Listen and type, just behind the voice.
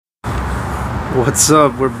What's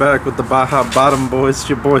up? We're back with the Baja Bottom Boys. It's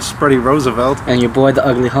your boy Spready Roosevelt. And your boy, the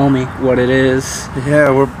ugly homie. What it is. Yeah,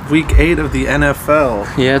 we're week 8 of the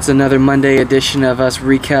NFL. Yeah, it's another Monday edition of us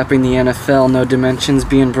recapping the NFL. No dimensions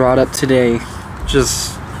being brought up today.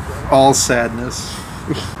 Just all sadness.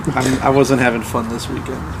 I wasn't having fun this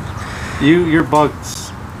weekend. Your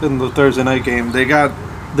Bucks in the Thursday night game,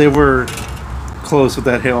 they were close with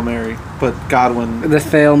that Hail Mary, but Godwin. The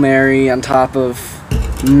Hail Mary on top of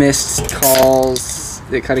missed calls.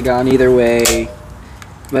 It could have gone either way.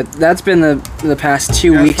 But that's been the past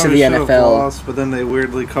 2 weeks of the NFL. Lost, but then they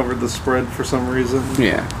weirdly covered the spread for some reason.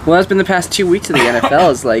 Yeah. Well, that's been the past 2 weeks of the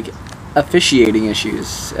NFL is like officiating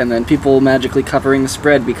issues, and then people magically covering the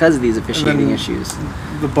spread because of these officiating issues.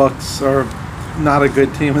 The Bucks are not a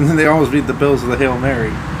good team, and then they almost beat the Bills with a Hail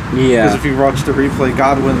Mary. Yeah. Because if you watch the replay,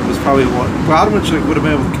 Godwin was probably Godwin would have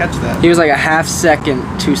been able to catch that. He was like a half second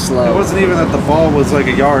too slow. It wasn't even that the ball was like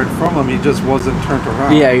a yard from him; he just wasn't turned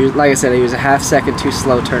around. Yeah, like I said, he was a half second too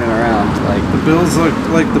slow turning around. Like the Bills looked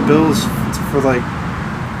like the Bills for like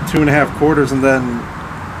 2.5 quarters, and then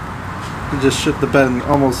just shit the bed and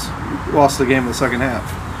almost lost the game in the second half.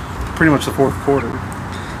 Pretty much the fourth quarter.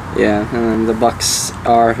 Yeah, and then the Bucks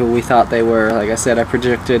are who we thought they were. Like I said, I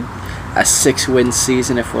predicted a 6-win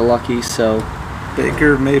season if we're lucky. So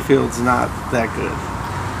Baker Mayfield's not that good.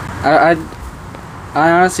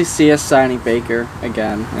 I honestly see us signing Baker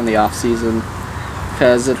again in the offseason,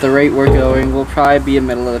 because at the rate we're going, we'll probably be a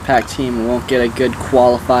middle of the pack team and won't get a good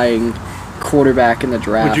qualifying quarterback in the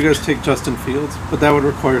draft. Would you guys take Justin Fields? But that would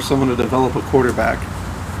require someone to develop a quarterback.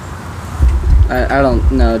 I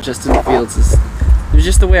don't know. Justin Fields is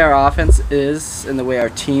just the way our offense is and the way our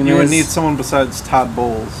team is. You would need someone besides Todd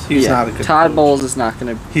Bowles. He's not a good Todd coach. Bowles is not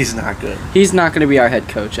going to... He's not good. He's not going to be our head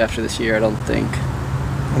coach after this year, I don't think.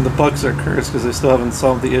 And the Bucks are cursed because they still haven't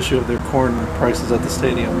solved the issue of their corn prices at the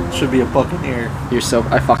stadium. It should be a Buccaneer.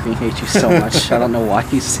 I fucking hate you so much. I don't know why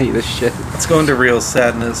you say this shit. Let's go into real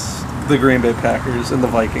sadness. The Green Bay Packers and the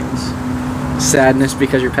Vikings. Sadness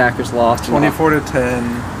because your Packers lost. 24-10.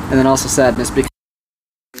 And then also sadness because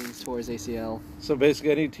tore his ACL. So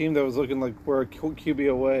basically any team that was looking like we're a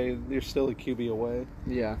QB away, you're still a QB away.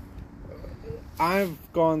 Yeah. I've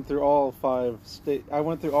gone through all 5 I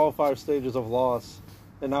went through all 5 stages of loss,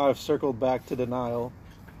 and now I've circled back to denial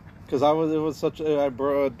because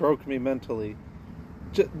it broke me mentally.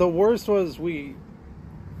 The worst was when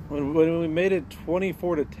we made it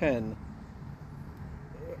 24-10.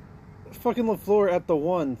 Fucking LaFleur at the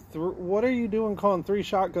 1. What are you doing calling 3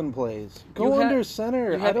 shotgun plays? Go under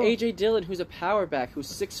center. You have AJ Dillon, who's a power back, who's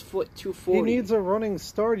 6 foot 240. He needs a running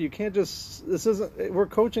start. You can't just. We're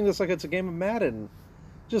coaching this like it's a game of Madden.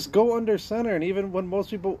 Just go under center. And even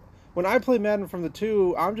when I play Madden from the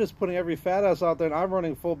 2, I'm just putting every fat ass out there and I'm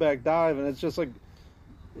running fullback dive, and it's just like,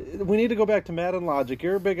 we need to go back to Madden logic.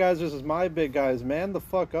 Your big guys versus my big guys. Man the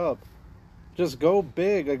fuck up. Just go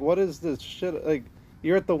big. Like, what is this shit? Like,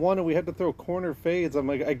 you're at the 1 and we had to throw corner fades. I'm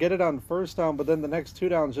like, I get it on first down, but then the next 2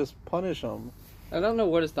 downs just punish them. I don't know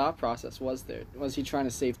what his thought process was there. Was he trying to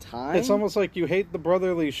save time? It's almost like you hate the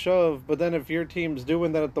brotherly shove, but then if your team's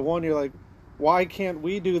doing that at the 1, you're like, why can't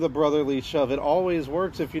we do the brotherly shove? It always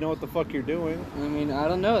works if you know what the fuck you're doing. I mean, I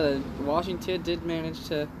don't know. Washington did manage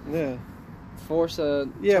to force a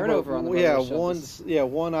turnover on the brotherly shove.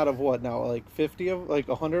 One out of what now? Like 50 of, like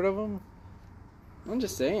 100 of them? I'm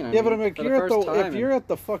just saying. But I'm like, if you're at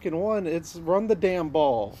the fucking 1, it's run the damn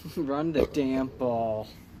ball. Run the damn ball.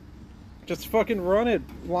 Just fucking run it.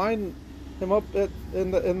 Line him up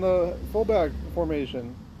in the fullback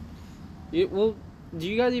formation. Do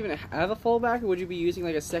you guys even have a fullback, or would you be using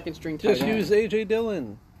like a second string tight end? Just use AJ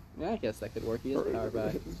Dillon. Yeah, I guess that could work. He is a power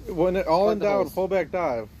back. When all in doubt, fullback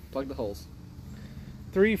dive. Plug the holes.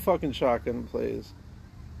 3 fucking shotgun plays.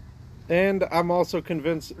 And I'm also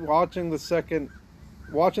convinced watching the second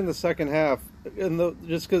half,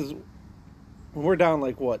 just because we're down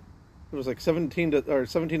like what? It was like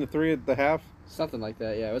 17-3 at the half. Something like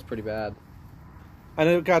that. Yeah, it was pretty bad. And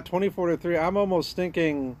it got 24-3. I'm almost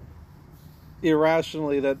thinking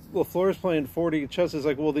irrationally that LaFleur's playing 40 chess. Is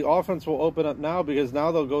like, well, the offense will open up now because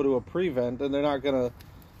now they'll go to a prevent and they're not gonna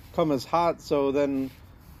come as hot. So then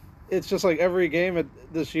it's just like every game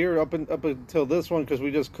this year up until this one, because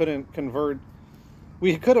we just couldn't convert.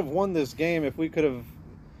 We could have won this game if we could have,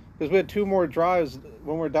 because we had 2 more drives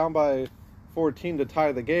when we're down by 14 to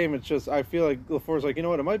tie the game. It's just, I feel like LaFleur's like, you know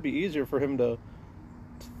what, it might be easier for him to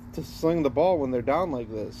sling the ball when they're down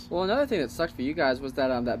like this. Well, another thing that sucked for you guys was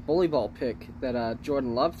that bully ball pick that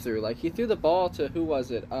Jordan Love threw. Like, he threw the ball to, who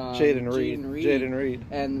was it? Jaden Reed.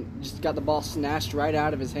 And just got the ball snatched right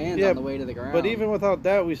out of his hands on the way to the ground. But even without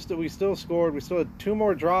that, we still scored. We still had 2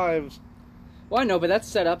 more drives. Well, I know, but that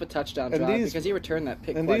set up a touchdown And drive because he returned that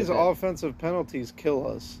pick. And quite these a bit. offensive penalties kill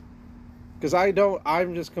us. Because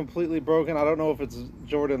I'm just completely broken. I don't know if it's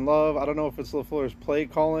Jordan Love. I don't know if it's LaFleur's play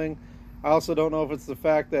calling. I also don't know if it's the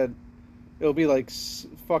fact that it'll be like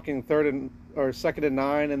fucking second and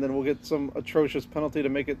 9, and then we'll get some atrocious penalty to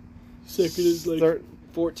make it Second is like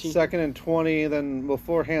 14. Second and 20, then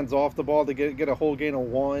LaFleur hands off the ball to get a whole gain of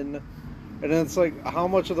 1. And then it's like, how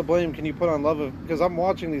much of the blame can you put on Love? Because I'm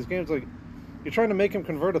watching these games, like, you're trying to make him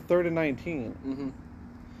convert a 3rd and 19. Mm-hmm.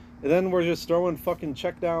 And then we're just throwing fucking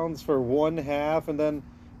checkdowns for one half, and then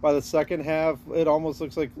by the second half, it almost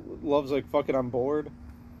looks like Love's like, fuck it, I'm bored.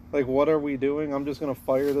 Like, what are we doing? I'm just going to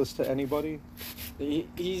fire this to anybody.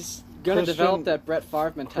 He's going to develop that Brett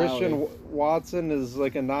Favre mentality. Christian Watson is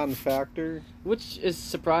like a non-factor. Which is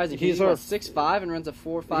surprising. He's 6'5" and runs a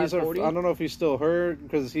 4.5 40. I don't know if he's still hurt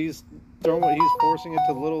because he's forcing it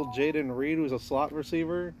to little Jaden Reed, who's a slot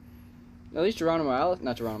receiver. At least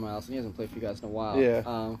Not Geronimo Allison. He hasn't played for you guys in a while.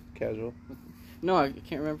 Yeah, casual. No, I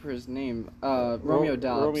can't remember his name. Romeo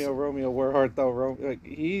Dobbs. Romeo, where art thou, Romeo? Like,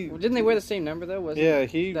 didn't they wear the same number though?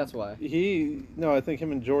 That's why. No, I think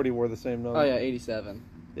him and Jordy wore the same number. Oh yeah, 87.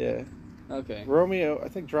 Yeah. Okay. Romeo, I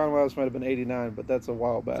think Geronimo Allison might have been 89, but that's a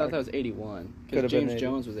while back. I thought that was 81. Because James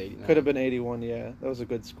Jones was 89. Could have been 81. Yeah, that was a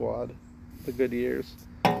good squad, the good years.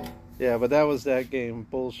 Yeah, but that was that game.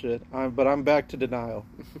 Bullshit. But I'm back to denial.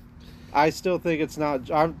 I still think it's not.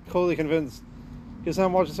 I'm totally convinced because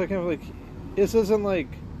I'm watching the second half. Like, this isn't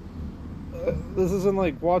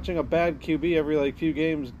like watching a bad QB every like few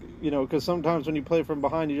games. You know, because sometimes when you play from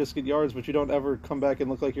behind, you just get yards, but you don't ever come back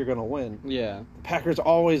and look like you're going to win. Yeah. The Packers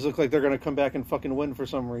always look like they're going to come back and fucking win for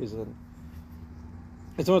some reason.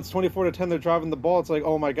 And so it's 24-10. They're driving the ball. It's like,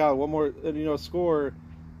 oh my god, one more, score,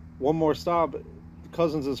 one more stop.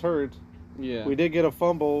 Cousins is hurt. Yeah. We did get a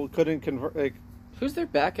fumble. Couldn't convert. Like, who's their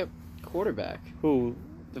backup quarterback? Who?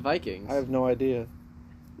 The Vikings. I have no idea.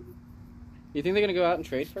 You think they're going to go out and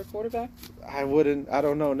trade for a quarterback? I wouldn't. I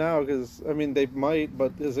don't know now because, I mean, they might,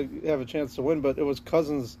 but have a chance to win. But it was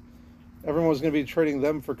Cousins. Everyone was going to be trading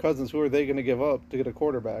them for Cousins. Who are they going to give up to get a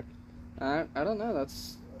quarterback? I don't know.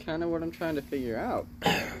 That's kind of what I'm trying to figure out.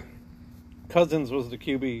 Cousins was the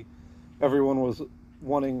QB. Everyone was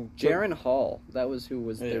wanting. Jaron Hall. That was who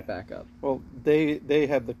was their backup. Well, they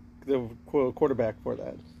had the quarterback for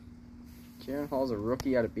that. Jaron Hall's a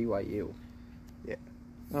rookie out of BYU. Yeah.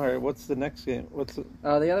 All right, what's the next game? The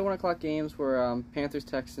other 1 o'clock games were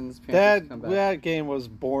Panthers-Texans. That game was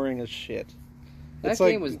boring as shit. That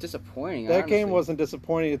game was disappointing, That game wasn't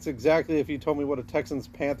disappointing. It's exactly if you told me what a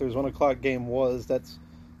Texans-Panthers 1 o'clock game was. That's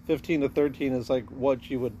 15-13 is like what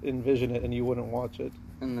you would envision it, and you wouldn't watch it.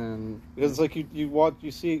 And then because it's like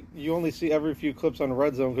you only see every few clips on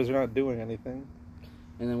Red Zone because you're not doing anything.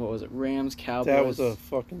 And then what was it? Rams, Cowboys. That was a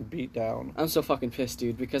fucking beatdown. I'm so fucking pissed,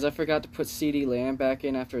 dude, because I forgot to put CeeDee Lamb back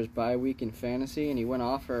in after his bye week in fantasy, and he went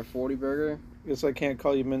off for a 40-burger. Guess I can't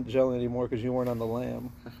call you mint jelly anymore because you weren't on the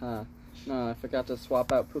Lamb. No, I forgot to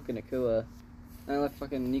swap out Puka Nacua. And I left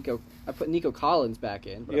fucking I put Nico Collins back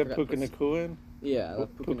in. You have Puka Nacua in? Yeah. I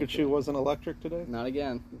left Pikachu wasn't electric today? Not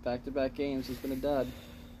again. Back-to-back games, he's been a dud.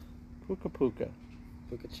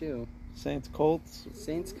 Pikachu. Saints Colts.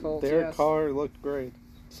 Derek Carr looked great.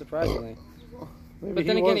 Surprisingly. But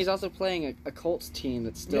then again, he's also playing a Colts team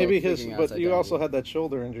that's still but you also had that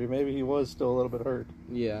shoulder injury. Maybe he was still a little bit hurt.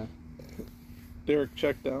 Yeah. Derek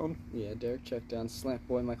checked down. Yeah, Derek checked down. Slant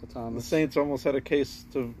boy Michael Thomas. The Saints almost had a case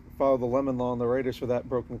to follow the lemon law on the Raiders for that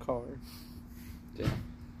broken car. Yeah.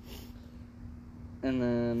 And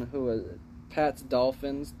then, who was it? Pats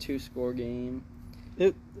Dolphins, 2-score game.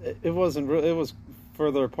 It wasn't really. It was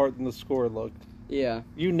further apart than the score looked. Yeah.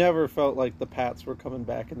 You never felt like the Pats were coming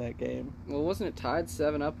back in that game. Well, wasn't it tied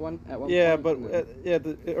 7-up at one point? Yeah, but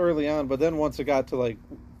early on. But then once it got to like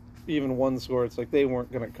even one score, it's like they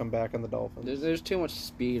weren't going to come back on the Dolphins. There's too much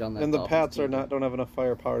speed on that. And the Pats don't have enough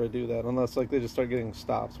firepower to do that unless like they just start getting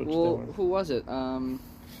stops. Which who was it?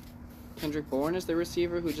 Kendrick Bourne is the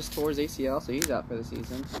receiver who just tore his ACL, so he's out for the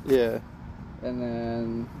season. Yeah. And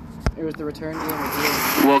then it was the return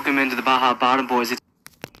game. Welcome into the Baja Bottom Boys.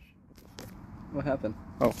 What happened?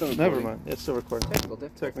 Oh, never mind. It's still recording.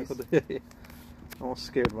 Technical I almost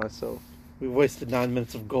scared myself. We wasted 9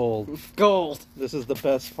 minutes of gold. Gold! This is the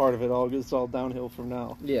best part of it all. It's all downhill from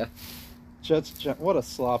now. Yeah. Jets, what a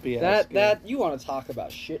sloppy ass game. That you want to talk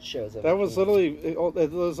about shit shows. That was literally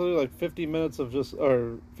like 50 minutes of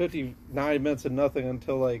 59 minutes of nothing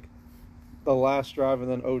until like the last drive and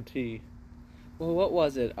then OT. Well, what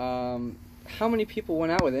was it? How many people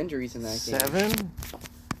went out with injuries in that game? 7?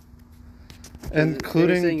 They were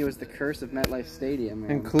Including saying it was the curse of MetLife Stadium.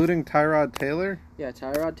 Man. including Tyrod Taylor. Yeah,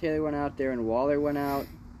 Tyrod Taylor went out there and Waller went out.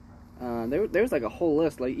 There was like a whole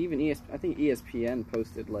list. Like even I think ESPN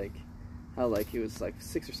posted like how like it was like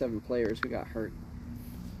 6 or 7 players who got hurt.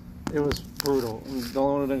 It was brutal. And the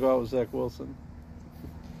only one who didn't go out was Zach Wilson.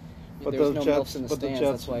 But There was the no Jets, Milfs in the but the stands,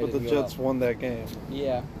 Jets, that's why he but the didn't go Jets out. won that game.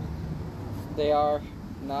 Yeah, they are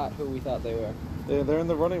not who we thought they were. They're in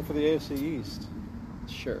the running for the AFC East.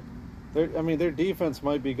 Sure. Their defense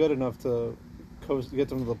might be good enough to get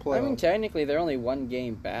them to the playoffs. I mean, technically, they're only 1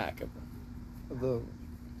 game back of the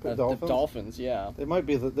the Dolphins. Dolphins. Yeah. They might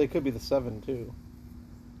be. They could be the 7 too.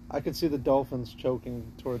 I could see the Dolphins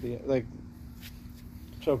choking toward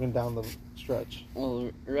choking down the stretch.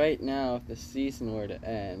 Well, right now, if the season were to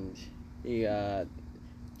end, you got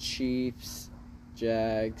Chiefs,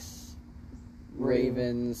 Jags,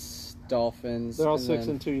 Ravens, Dolphins. They're all and 6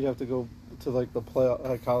 then and 2. You'd have to go to like the playoff,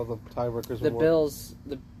 like how the tiebreakers. the would work. Bills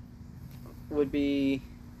would be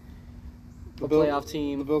a playoff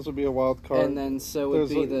team. The Bills would be a wild card. And then so would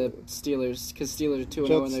be the Steelers, because Steelers are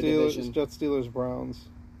 2-0 in their division. Jets, Steelers, Browns.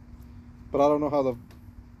 But I don't know how the.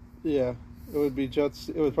 Yeah, it would be Jets.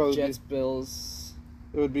 It would probably Jets, Bills.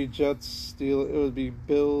 It would be Jets, Steelers. It would be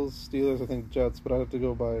Bills, Steelers. I think Jets, but I have to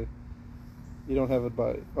go by. You don't have it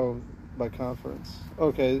by conference.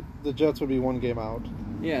 Okay, the Jets would be 1 game out.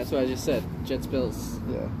 Yeah, that's what I just said. Jets, Bills.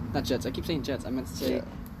 Yeah. Not Jets. I keep saying Jets. I meant to say Yeah.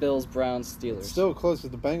 Bills, Browns, Steelers. Still close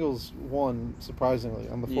because the Bengals won surprisingly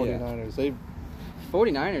on the 49ers. Yeah.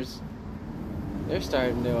 49ers. They're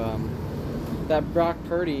starting to. That Brock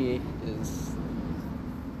Purdy is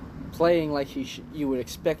playing like you would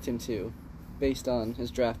expect him to, based on his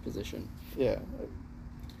draft position. Yeah,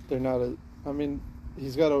 they're not a. I mean,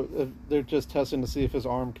 he's got a. They're just testing to see if his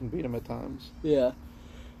arm can beat him at times. Yeah.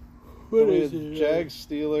 Jags,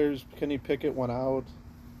 Steelers. Kenny Pickett went out.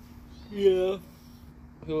 Yeah.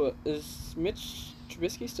 Who is Mitch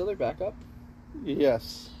Trubisky still their backup?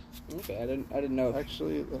 Yes. Okay, I didn't know.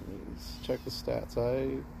 Actually, let me check the stats.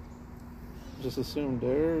 I just assumed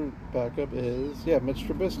their backup is Mitch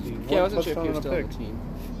Trubisky. Yeah, I wasn't sure if touchdown he was and a still on pick. the team.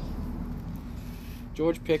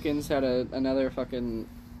 George Pickens had another fucking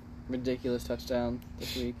ridiculous touchdown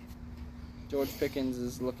this week. George Pickens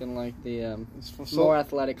is looking like the more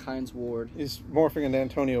athletic Hines Ward. He's morphing into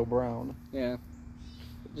Antonio Brown. Yeah.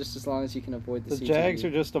 Just as long as you can avoid the CTE. Jags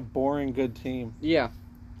are just a boring good team. Yeah.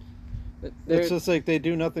 It's just like they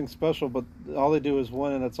do nothing special, but all they do is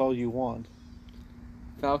win, and that's all you want.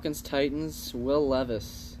 Falcons, Titans, Will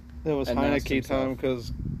Levis. It was announced Heineke himself. time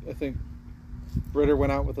because I think Ritter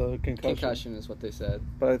went out with a concussion. Concussion is what they said.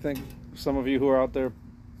 But I think some of you who are out there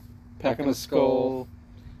packing a skull,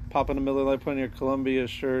 popping a Miller Lite, putting your Columbia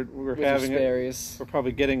shirt, we're With having Sperry's. it. We're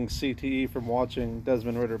probably getting CTE from watching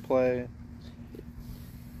Desmond Ritter play.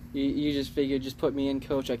 You just figured, just put me in,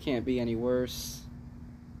 coach. I can't be any worse.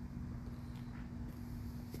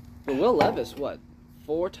 But Will Levis, what?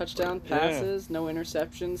 4 touchdown passes, no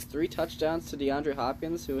interceptions, 3 touchdowns to DeAndre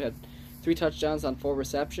Hopkins, who had 3 touchdowns on 4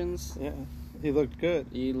 receptions. Yeah, he looked good.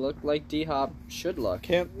 He looked like D-Hop should look.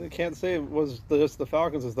 Can't say it was just the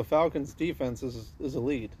Falcons. Is the Falcons' defense is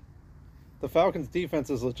elite. The Falcons' defense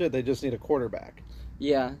is legit. They just need a quarterback.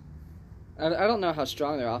 Yeah. I don't know how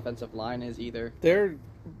strong their offensive line is either. They're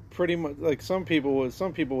pretty much like some people would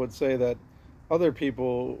say that other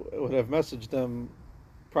people would have messaged them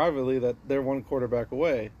privately that they're 1 quarterback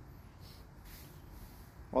away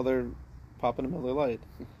while they're popping a Miller Lite.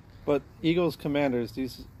 But Eagles, Commanders,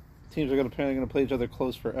 these teams are going to play each other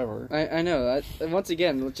close forever. I know. Once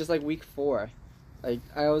again, just like week 4. Like,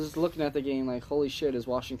 I was looking at the game like, holy shit, is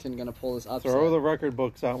Washington going to pull this upset? Throw the record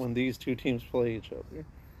books out when these 2 teams play each other.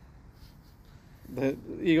 The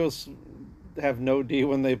Eagles have no D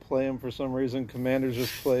when they play them for some reason. Commanders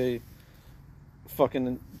just play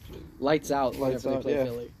fucking lights out Lights whenever out, they play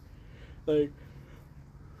yeah. Philly.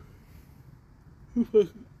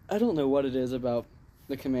 Like, I don't know what it is about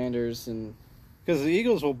the Commanders and because the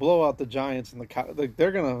Eagles will blow out the Giants and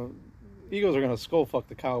the Eagles are gonna skull fuck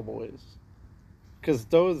the Cowboys because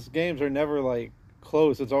those games are never like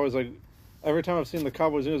close. It's always like every time I've seen the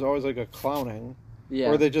Cowboys, it was always like a clowning. Yeah.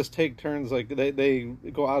 Or they just take turns, like they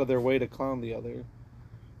go out of their way to clown the other.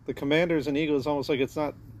 The Commanders and Eagles, almost like it's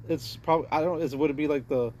not. It's probably would it be like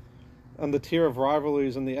on the tier of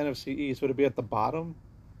rivalries in the NFC East? Would it be at the bottom?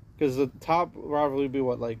 Because the top rivalry would be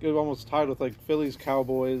what, like it almost tied with like Phillies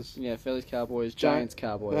Cowboys. Yeah, Phillies Cowboys, Giants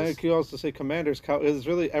Cowboys. And I could also say Commanders Cowboys. It's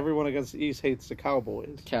really everyone against the East hates the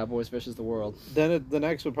Cowboys. Cowboys versus the world. Then the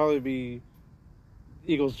next would probably be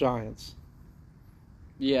Eagles Giants.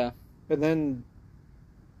 Yeah. And then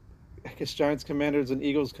I guess Giants Commanders and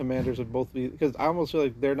Eagles Commanders would both be because I almost feel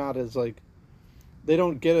like they're not as like they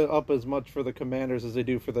don't get it up as much for the Commanders as they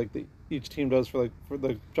do for each team does for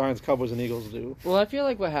the Giants, Cowboys, and Eagles do. Well, I feel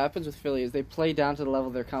like what happens with Philly is they play down to the level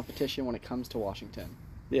of their competition when it comes to Washington.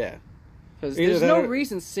 Yeah. Because there's no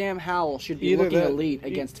reason Sam Howell should be looking elite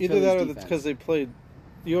against Philly's defense. Either that or it's because they played...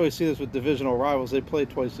 You always see this with divisional rivals. They play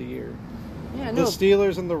twice a year. Yeah, no. The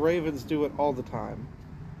Steelers and the Ravens do it all the time.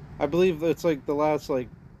 I believe it's like the last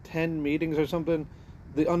 10 meetings or something.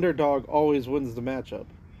 The underdog always wins the matchup.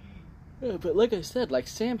 Yeah, but like I said,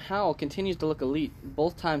 Sam Howell continues to look elite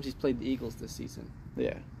both times he's played the Eagles this season.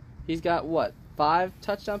 Yeah. He's got, 5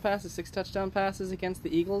 touchdown passes, 6 touchdown passes against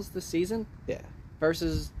the Eagles this season? Yeah.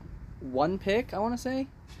 Versus 1 pick, I want to say?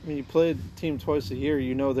 I mean, you play a team twice a year,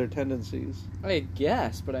 you know their tendencies. I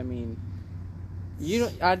guess, but I mean,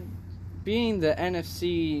 being the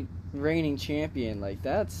NFC reigning champion,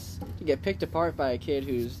 that's to get picked apart by a kid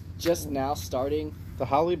who's just now starting. The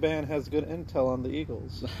Holly Band has good intel on the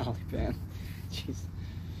Eagles. The Holly Band. Jeez.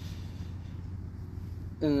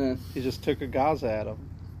 And then he just took a Gaza at him.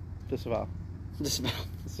 Just about. Just about.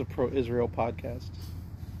 It's a pro-Israel podcast.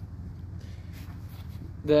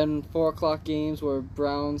 Then 4 o'clock games were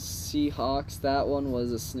Browns, Seahawks. That one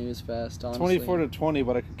was a snooze fest, honestly. 24-20,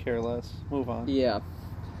 but I could care less. Move on. Yeah.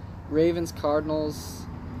 Ravens, Cardinals.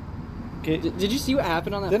 Did you see what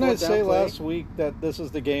happened on that? Didn't I say play? last week that this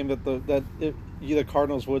is the game that the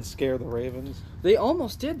Cardinals would scare the Ravens? They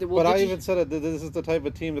almost did. Well, but I even said that this is the type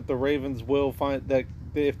of team that the Ravens will find that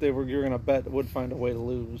if you're going to bet would find a way to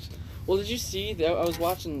lose. Well, did you see? I was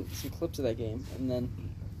watching some clips of that game, and then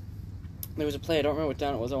there was a play. I don't remember what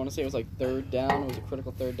down it was. I want to say it was third down. It was a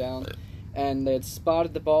critical third down, and they had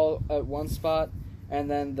spotted the ball at one spot. And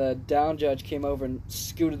then the down judge came over and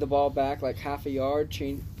scooted the ball back half a yard,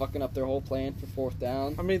 fucking up their whole plan for 4th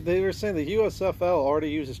down. I mean, they were saying the USFL already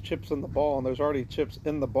uses chips in the ball, and there's already chips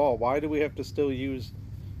in the ball. Why do we have to still use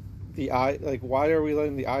the eye? Why are we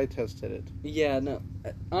letting the eye test hit it? Yeah, no.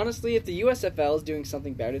 Honestly, if the USFL is doing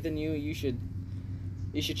something better than you should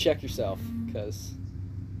check yourself, because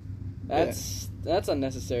that's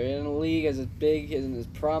unnecessary. In a league as big and as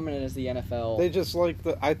prominent as the NFL, they just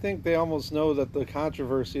I think they almost know that the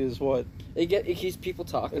controversy is what it keeps people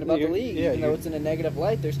talking about the league. Yeah, even though it's in a negative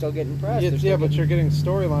light, they're still getting pressed. But you're getting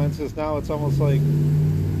storylines because now it's almost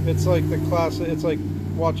it's like the classic. It's like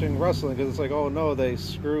watching wrestling because it's oh no, they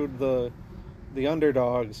screwed the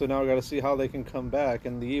underdog, so now we got to see how they can come back.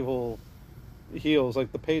 And the evil heels,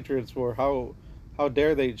 like the Patriots, were how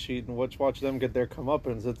dare they cheat and watch them get their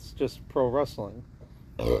comeuppance. It's just pro wrestling.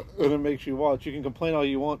 And it makes you watch. You can complain all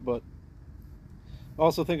you want, but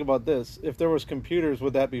also think about this. If there was computers,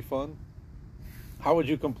 would that be fun? How would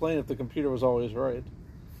you complain if the computer was always right?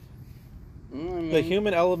 The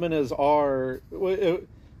human element is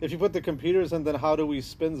if you put the computers in, then how do we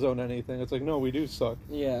spin zone anything? It's no, we do suck.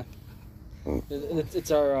 Yeah.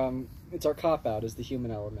 It's our cop-out is the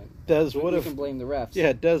human element. We can blame the refs.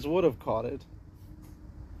 Yeah, Dez would have caught it.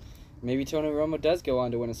 Maybe Tony Romo does go on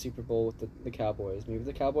to win a Super Bowl with the Cowboys. Maybe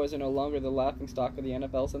the Cowboys are no longer the laughingstock of the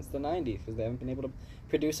NFL since the 90s because they haven't been able to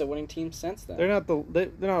produce a winning team since then. They're not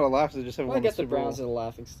a laugh. They just haven't won I guess the the Browns are the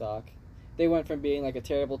laughingstock. They went from being a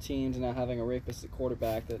terrible team to now having a rapist at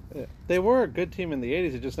quarterback. They were a good team in the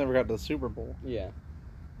 80s. They just never got to the Super Bowl. Yeah.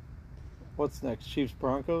 What's next? Chiefs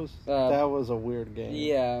Broncos? That was a weird game.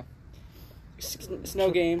 Yeah. Snow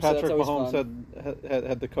game. Patrick so that's Mahomes fun.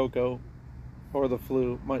 had the cocoa. Or the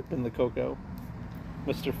flu might have been the cocoa.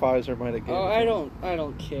 Mr. Pfizer might have given it. I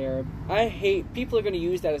don't care. I hate people are going to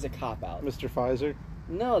use that as a cop out. Mr. Pfizer?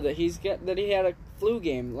 No, that he had a flu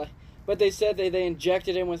game. But they said they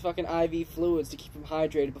injected him with fucking IV fluids to keep him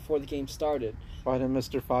hydrated before the game started. Why didn't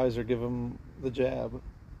Mr. Pfizer give him the jab?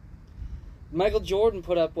 Michael Jordan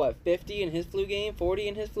put up 50 in his flu game, 40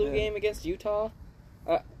 in his flu game against Utah.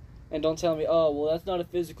 And don't tell me, that's not a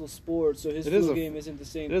physical sport, so his flu game isn't the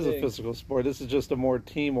same thing. It is a physical sport. This is just a more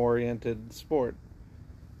team-oriented sport.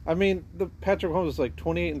 I mean, Patrick Mahomes was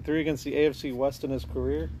 28-3 against the AFC West in his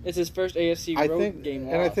career. It's his first AFC road game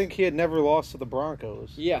loss. And I think he had never lost to the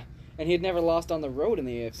Broncos. Yeah, and he had never lost on the road in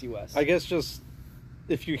the AFC West. I guess just,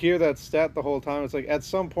 if you hear that stat the whole time, it's at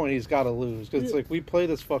some point he's got to lose. Because it's we play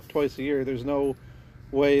this fuck twice a year. There's no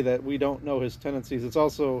way that we don't know his tendencies. It's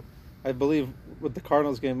also... I believe with the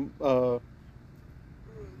Cardinals game,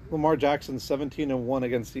 Lamar Jackson 17-1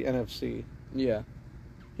 against the NFC. Yeah,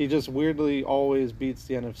 he just weirdly always beats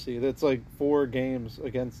the NFC. That's 4 games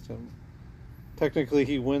against him. Technically,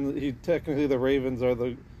 Technically, the Ravens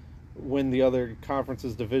win the other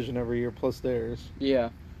conference's division every year plus theirs. Yeah,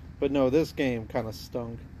 but no, this game kind of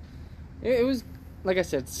stunk. It was like I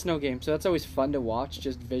said, snow game, so that's always fun to watch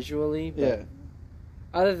just visually. But... Yeah.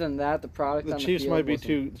 Other than that, the product The on Chiefs the field might be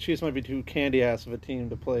wasn't- Chiefs might be too candy ass of a team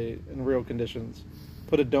to play in real conditions.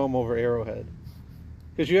 Put a dome over Arrowhead.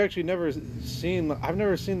 Because you actually I've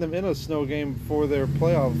never seen them in a snow game for their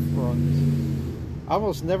playoff runs. I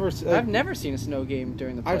almost never. I've never seen a snow game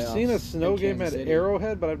during the playoffs. I've seen a snow in game Kansas at City.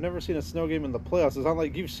 Arrowhead, but I've never seen a snow game in the playoffs. It's not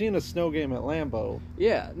like you've seen a snow game at Lambeau.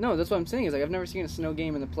 Yeah, no, that's what I'm saying. Is like I've never seen a snow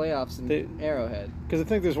game in the playoffs in Arrowhead. Because I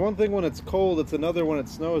think there's one thing when it's cold, it's another when it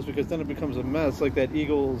snows, because then it becomes a mess, like that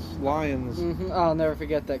Eagles-Lions. Mm-hmm. I'll never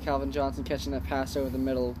forget that Calvin Johnson catching that pass over the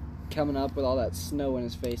middle, coming up with all that snow in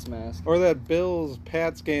his face mask. Or that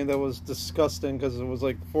Bills-Pats game that was disgusting because it was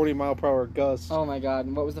like 40-mile-per-hour gusts. Oh my God!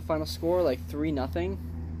 And what was the final score? Like 3-0.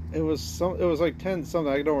 It was like 10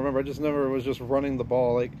 something. I don't remember. I just never was just running the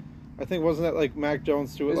ball. Like, I think wasn't that like Mac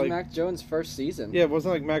Jones threw It it was like Mac Jones' first season. yeah,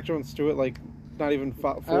 wasn't like Mac Jones threw it like not even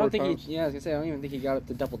four I don't think times. he. Yeah, I was gonna say I don't even think he got up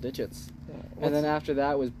to double digits. Yeah. And then after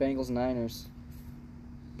that was Bengals Niners.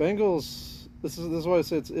 Bengals. This is why I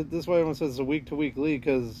say this is why everyone says it's a week-to-week league,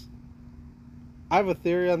 because I have a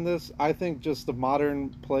theory on this. I think just the modern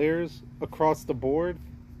players across the board,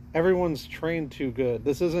 everyone's trained too good.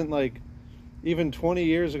 This isn't like even 20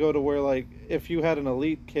 years ago to where, like, if you had an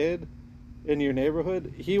elite kid in your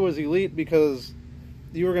neighborhood, he was elite because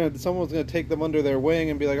someone was gonna take them under their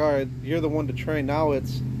wing and be like, all right, you're the one to train. Now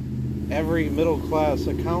it's every middle class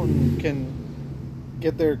accountant can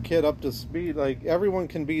get their kid up to speed. Like, everyone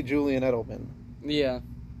can be Julian Edelman, Yeah.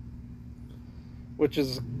 which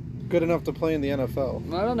is good enough to play in the NFL.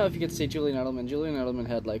 Well, I don't know if you could say Julian Edelman. Julian Edelman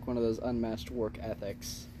had like one of those unmatched work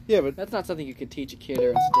ethics. Yeah, but That's not something you could teach a kid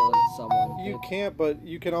or instill in someone. you can't. But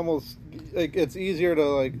you can almost, like, it's easier to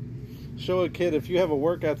like show a kid, if you have a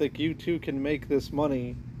work ethic, you too can make this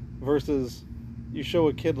money, versus you show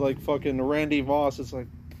a kid like fucking Randy Moss. It's like,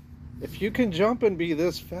 if you can jump and be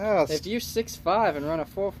this fast, If you're 6'5" and run a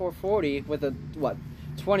 4.40 with a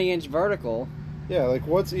 20-inch vertical. yeah, like,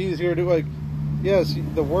 what's easier to, like, yes,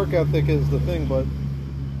 the work ethic is the thing, but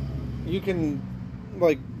you can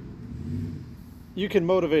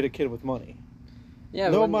motivate a kid with money. Yeah.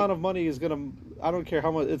 No amount of money is gonna. I don't care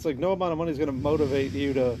how much. It's like no amount of money is gonna motivate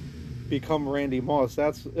you to become Randy Moss.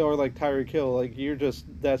 Or like Tyreek Hill. Like,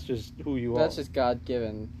 that's just who you are. That's just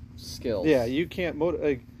God-given skills. Yeah, you can't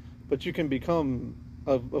motivate, but you can become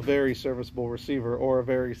a very serviceable receiver, or a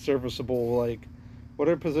very serviceable, like,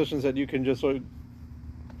 whatever positions that you can just, like,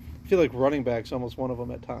 I feel like running back's almost one of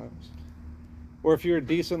them at times. Or if you're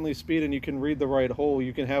decently speed and you can read the right hole,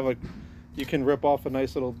 you can rip off a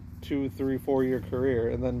nice little 2, 3, 4 year career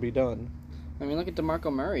and then be done. I mean, look at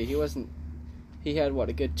DeMarco Murray. He had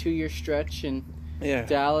a good 2-year stretch in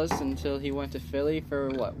Dallas until he went to Philly for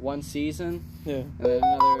one season. Yeah. And then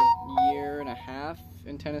another year and a half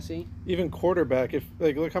in Tennessee. Even quarterback, if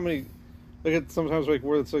like look at sometimes like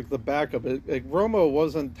where it's like the backup. Like Romo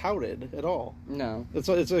wasn't touted at all. No. It's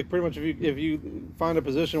like pretty much if you find a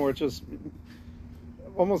position where it's just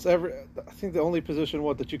almost I think the only position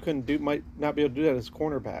that you couldn't do, might not be able to do that, is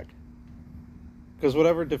cornerback. Because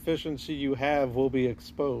whatever deficiency you have will be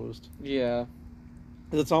exposed. Yeah.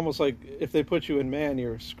 It's almost like if they put you in man,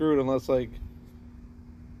 you're screwed unless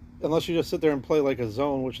you just sit there and play like a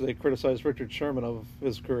zone, which they criticized Richard Sherman of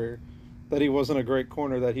his career, that he wasn't a great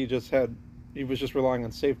corner, that he was just relying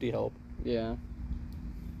on safety help. Yeah.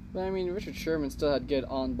 But I mean, Richard Sherman still had good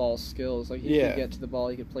on-ball skills. Like, he could get to the ball,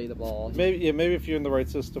 he could play the ball. Maybe if you're in the right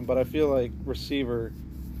system, but I feel like receiver,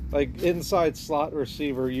 like inside slot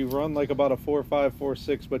receiver, you run like about a 4.5,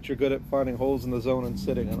 4.6, but you're good at finding holes in the zone and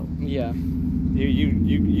sitting in them. Yeah.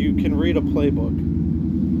 You can read a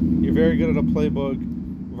playbook. You're very good at a playbook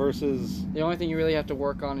versus... The only thing you really have to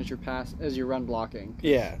work on is your run blocking.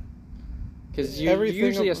 Yeah. Because you're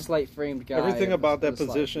usually a slight-framed guy. Everything about that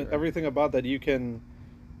position, everything about that you can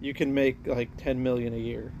make like $10 million a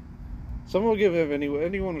year. Someone will give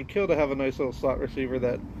anyone would kill to have a nice little slot receiver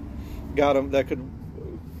that got him, that could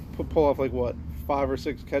pull off like 5 or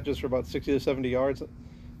 6 catches for about 60 to 70 yards,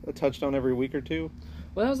 a touchdown every week or two.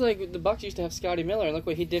 Well, that was like the Bucs used to have Scotty Miller, and look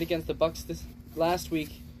what he did against the Bucs this last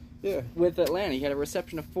week. Yeah. With Atlanta, he had a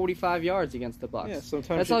reception of 45 yards against the Bucs. Yeah,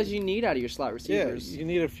 sometimes that's all you need out of your slot receivers. Yeah, you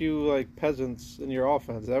need a few like peasants in your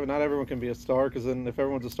offense. Not everyone can be a star, because then if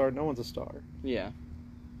everyone's a star, no one's a star. Yeah.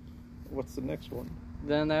 What's the next one?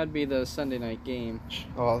 Then that would be the Sunday night game.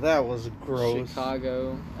 Oh, that was gross.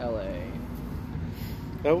 Chicago, L.A.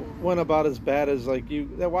 That went about as bad as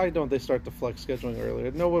why don't they start the flex scheduling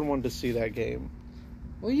earlier? No one wanted to see that game.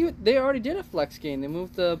 Well, they already did a flex game. They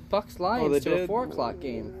moved the Bucs Lions to a 4:00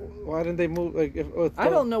 game. Why didn't they move? I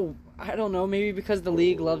don't know. I don't know, maybe because the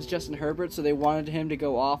league loves Justin Herbert, so they wanted him to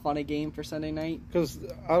go off on a game for Sunday night. Because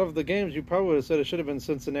out of the games, you probably would have said it should have been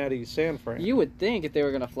Cincinnati, San Fran. You would think if they were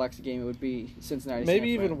going to flex a game, it would be Cincinnati, maybe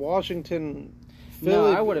San Fran. even Washington,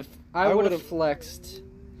 Philly. No, I would have flexed.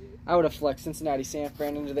 I would have flexed Cincinnati, San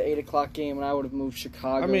Fran into the 8:00 game, and I would have moved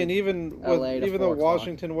Chicago. I mean, even though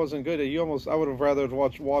Washington wasn't good, I would have rather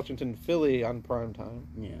watched Washington, Philly on prime time.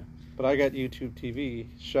 Yeah. But I got YouTube TV.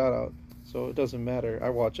 Shout out. So it doesn't matter. I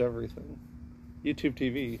watch everything. YouTube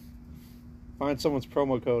TV. Find someone's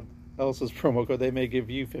promo code, else's promo code. They may give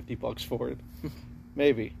you $50 for it.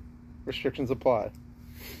 Maybe. Restrictions apply.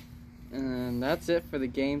 And that's it for the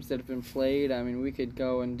games that have been played. I mean, we could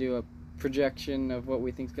go and do a projection of what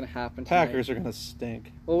we think is going to happen tonight. Packers are going to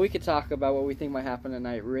stink. Well, we could talk about what we think might happen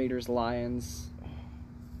tonight. Raiders, Lions.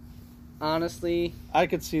 Honestly, I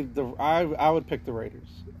could see I would pick the Raiders.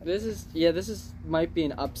 This might be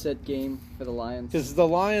an upset game for the Lions. Because the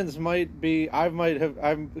Lions might be,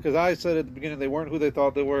 because I said at the beginning they weren't who they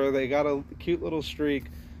thought they were. They got a cute little streak,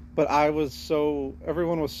 but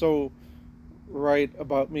everyone was so right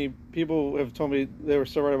about me. People have told me they were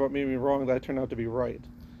so right about me being wrong that I turned out to be right.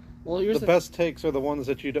 Well, the best takes are the ones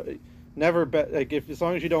that you never bet. Like as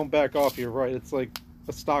long as you don't back off, you're right. It's like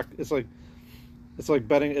a stock. It's like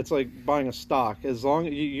betting. It's like buying a stock. As long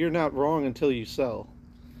as you're not wrong until you sell.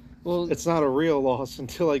 Well, it's not a real loss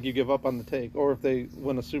until you give up on the take, or if they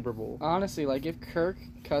win a Super Bowl. Honestly, if Kirk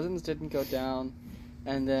Cousins didn't go down,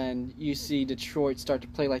 and then you see Detroit start to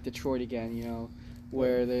play like Detroit again,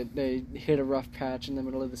 where they hit a rough patch in the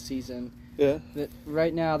middle of the season. Yeah.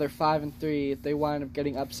 Right now they're 5-3. If they wind up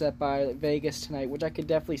getting upset by Vegas tonight, which I could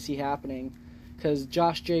definitely see happening, because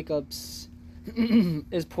Josh Jacobs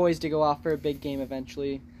is poised to go off for a big game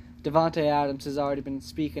eventually. Devontae Adams has already been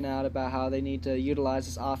speaking out about how they need to utilize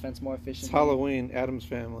this offense more efficiently. It's Halloween, Adams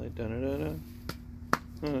family.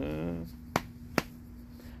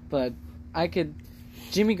 But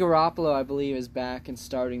Jimmy Garoppolo, I believe, is back and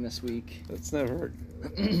starting this week. That's never.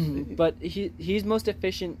 But he's most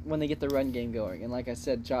efficient when they get the run game going. And like I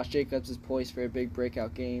said, Josh Jacobs is poised for a big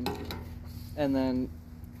breakout game. And then,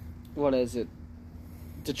 what is it?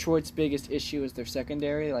 Detroit's biggest issue is their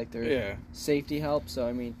secondary, their safety help. So,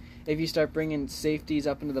 I mean, if you start bringing safeties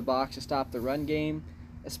up into the box to stop the run game,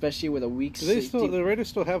 especially with a weak safety... the Raiders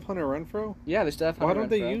still have Hunter Renfrow? Yeah, they still have Hunter Renfrow. Why don't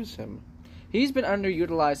they use him? He's been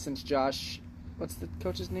underutilized since Josh... What's the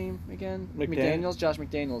coach's name again? McDaniels? Josh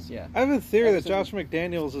McDaniels, yeah. I have a theory that Josh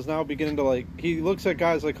McDaniels is now beginning to, he looks at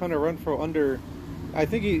guys like Hunter Renfrow under... I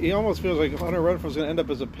think he almost feels like Hunter Renfrow's going to end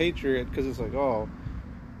up as a Patriot, because it's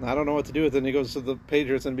I don't know what to do with it. And he goes to the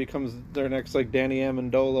Patriots and becomes their next, Danny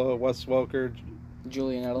Amendola, Wes Welker,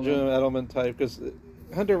 Julian Edelman type. Because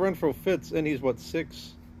Hunter Renfrow fits, and he's,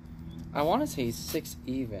 6? I want to say he's 6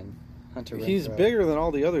 even, Hunter Renfrow. He's bigger than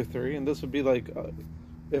all the other three, and this would be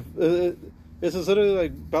if this is literally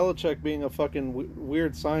like Belichick being a fucking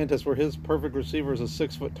weird scientist where his perfect receiver is a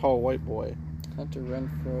 6-foot-tall white boy. Hunter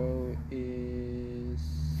Renfrow is...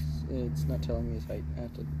 It's not telling me his height.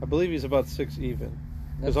 I believe he's about 6 even.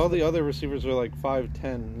 Because all the other receivers are 5'10",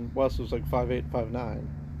 and Wes was 5'8", 5'9".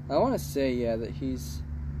 I want to say, that he's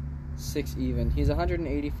 6 even. He's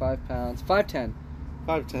 185 pounds. 5'10".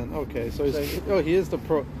 5'10", okay. So he is the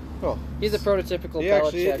pro... Oh. He's a prototypical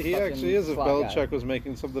Belichick. He actually is if Belichick guy. Was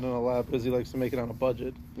making something in a lab because he likes to make it on a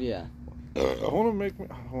budget. Yeah. I want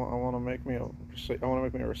to make me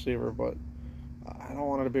a receiver, but I don't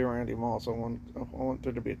want it to be Randy Moss. I want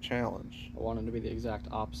there to be a challenge. I want him to be the exact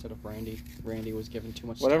opposite of Randy. Randy was given too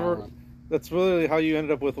much talent. That's really how you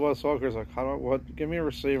ended up with Wes Welker. Give me a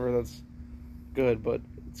receiver that's good, but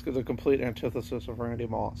it's the complete antithesis of Randy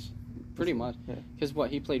Moss. Pretty much.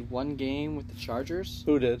 Because he played one game with the Chargers?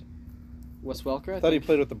 Who did? Wes Welker, I thought he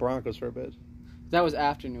played with the Broncos for a bit. That was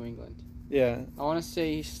after New England. Yeah. I want to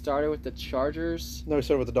say he started with the Chargers. No, he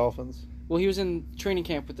started with the Dolphins. Well, he was in training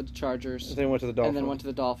camp with the Chargers. And then went to the Dolphins. And then went to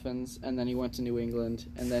the Dolphins, and then he went to New England,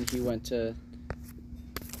 and then he went to...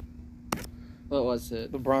 What was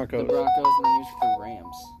it? The Broncos. And then he was with the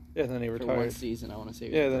Rams. Yeah, and then he retired. For one season, I want to say.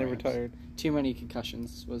 Yeah, then he retired. Too many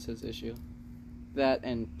concussions was his issue. That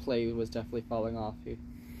and play was definitely falling off.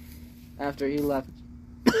 After he left...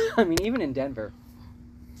 I mean, even in Denver,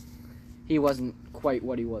 he wasn't quite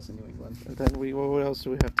what he was in New England. And then what else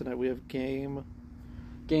do we have tonight? We have Game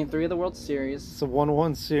 3 of the World Series. It's a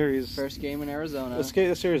 1-1 series. First game in Arizona. This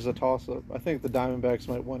series is a toss-up. I think the Diamondbacks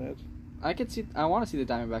might win it. I want to see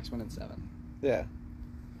the Diamondbacks win in 7. Yeah.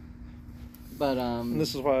 But and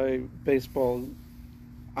this is why baseball.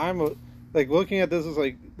 Looking at this is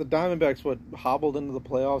the Diamondbacks hobbled into the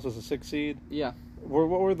playoffs as a 6 seed. Yeah. What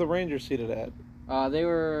were the Rangers seeded at? They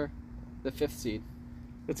were the 5th seed.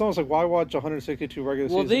 It's almost like, why watch 162 regular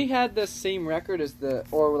season? Well, they had the same record as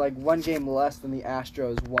or like one game less than the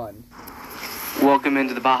Astros won. Welcome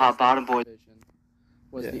into the Baja Bottom Boys.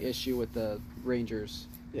 Was the issue with the Rangers.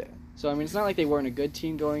 Yeah. So, I mean, it's not like they weren't a good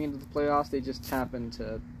team going into the playoffs. They just happened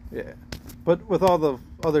to... Yeah. But with all the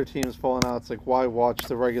other teams falling out, it's like, why watch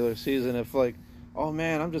the regular season if, like, oh,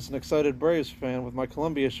 man, I'm just an excited Braves fan with my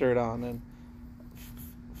Columbia shirt on, and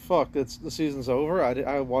fuck, the season's over.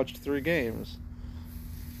 I watched 3 games.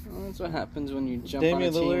 Well, that's what happens when you jump Damian on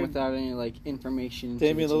a team Lillard, without any, like, information.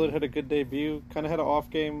 Damian Lillard had a good debut. Kind of had an off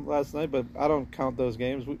game last night, but I don't count those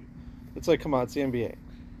games. It's like, come on, it's the NBA.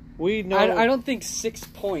 We know. I don't think 6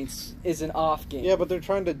 points is an off game. Yeah, but they're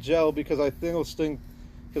trying to gel because I think it'll sting.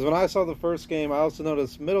 Because when I saw the first game, I also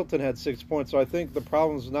noticed Middleton had 6 points. So I think the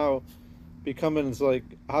problem's now becoming is like,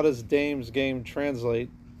 how does Dame's game translate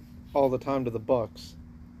all the time to the Bucks?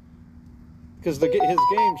 Because his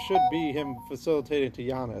game should be him facilitating to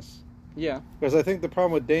Giannis. Yeah. Because I think the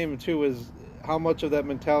problem with Dame too is how much of that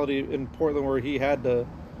mentality in Portland where he had to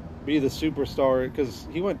be the superstar, because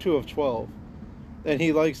he went 2 of 12. And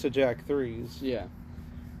he likes to jack threes. Yeah.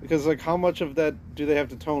 Because, like, how much of that do they have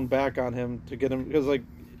to tone back on him to get him? Because, like,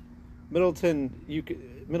 Middleton's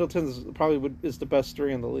probably is the best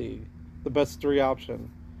 3 in the league. The best 3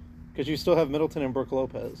 option. Because you still have Middleton and Brook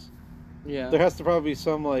Lopez. Yeah. There has to probably be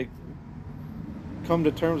some, like, come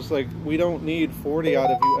to terms, like, we don't need 40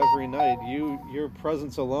 out of you every night. Your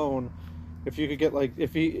presence alone, if you could get, like,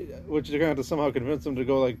 which they're going to have to somehow convince him to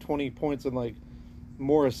go, like, 20 points and, like,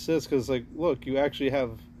 more assists, because, like, look, you actually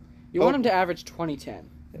have... You want him to average 20-10.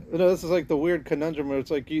 No, this is like the weird conundrum where it's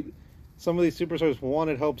like some of these superstars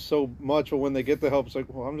wanted help so much, but when they get the help, it's like,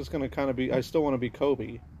 well, I'm just going to kind of be... I still want to be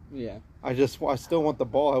Kobe. Yeah. I still want the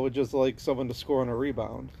ball. I would just like someone to score on a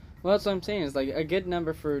rebound. Well, that's what I'm saying. Is like a good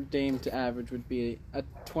number for Dame to average would be a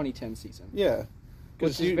 20-10 season. Yeah.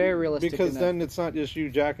 Which is very realistic. Because then it's not just you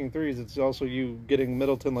jacking threes, it's also you getting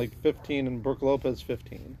Middleton like 15 and Brook Lopez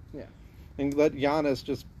 15. Yeah. And let Giannis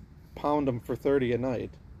just pound them for 30 a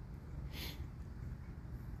night.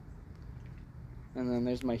 And then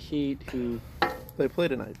there's my Heat, who... They play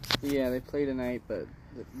tonight. Yeah, they play tonight, but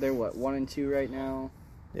they're, 1-2 right now?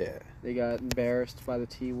 Yeah. They got embarrassed by the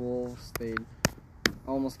T-Wolves. They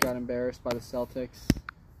almost got embarrassed by the Celtics.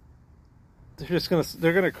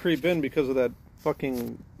 They're gonna creep in because of that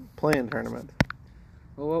fucking play-in tournament.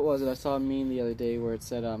 Well, what was it? I saw a meme the other day where it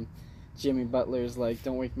said, Jimmy Butler's like,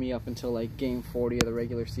 don't wake me up until like game 40 of the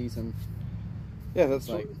regular season. Yeah, that's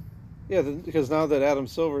like, because now that Adam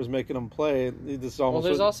Silver is making them play, this is almost.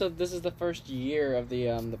 Well, this is the first year of the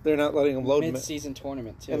they're not letting them load mid-season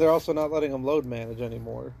tournament too, and they're also not letting them load manage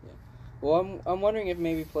anymore. Yeah. Well, I'm wondering if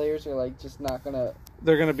maybe players are like just not gonna.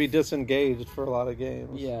 They're gonna be disengaged for a lot of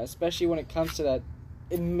games. Yeah, especially when it comes to that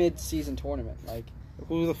mid-season tournament. Like,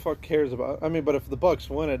 who the fuck cares about? I mean, but if the Bucks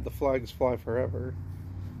win it, the flags fly forever.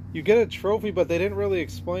 You get a trophy, but they didn't really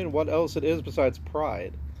explain what else it is besides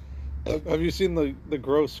pride. Have you seen the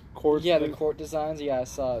gross court? Yeah, the court designs. Yeah, I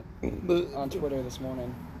saw it on Twitter this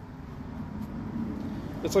morning.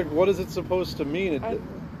 It's like, what is it supposed to mean? I don't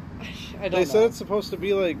They know. said it's supposed to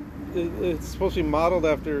be like, it's supposed to be modeled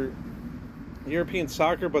after European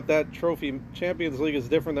soccer, but that trophy, Champions League, is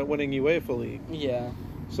different than winning UEFA League. Yeah.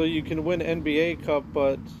 So you can win NBA Cup,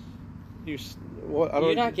 but you're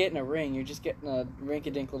not getting a ring. You're just getting a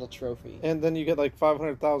rinky-dink little trophy. And then you get like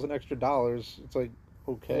 $500,000 extra dollars. It's like,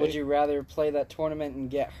 okay. Would you rather play that tournament and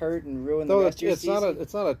get hurt and ruin the rest of your season?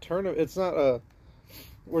 It's not a tournament. It's not a.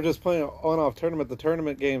 We're just playing an on-off tournament. The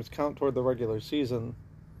tournament games count toward the regular season.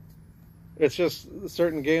 It's just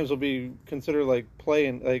certain games will be considered like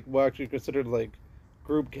playing, like well, actually considered like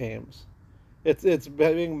group games. It's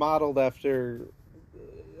being modeled after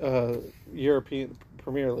European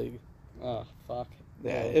Premier League. Oh fuck.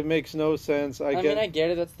 Yeah, it makes no sense. I mean, I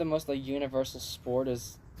get it. That's the most like universal sport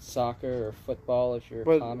is soccer or football if you're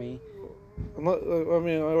a commie. Unless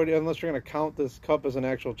you're going to count this cup as an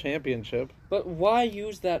actual championship. But why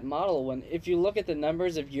use that model when, if you look at the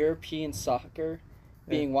numbers of European soccer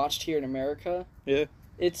being watched here in America,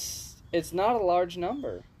 it's not a large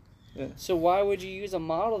number. Yeah. So why would you use a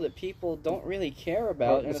model that people don't really care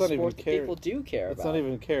about in a sport that people do care about? It's not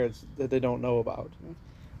even care, it's that they don't know about. Well,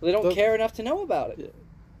 they don't care enough to know about it. Yeah.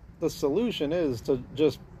 The solution is to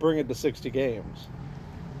just bring it to 60 games.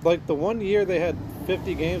 Like the one year they had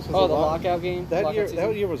 50 games. Oh, the lockout game? That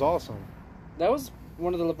year was awesome. That was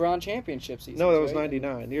one of the LeBron championship seasons. No, that was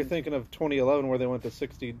 99. You're thinking of 2011 where they went to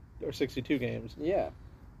 60 or 62 games. Yeah.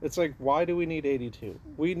 It's like, why do we need 82?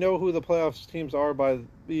 We know who the playoffs teams are by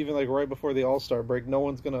even like right before the All-Star break. No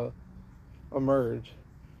one's going to emerge.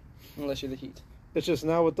 Unless you're the Heat. It's just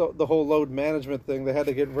now with the whole load management thing, they had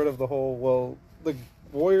to get rid of the whole, well, the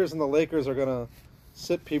Warriors and the Lakers are going to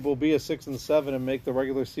sit people, be a 6 and 7, and make the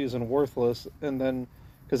regular season worthless. And then,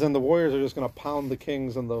 because then the Warriors are just going to pound the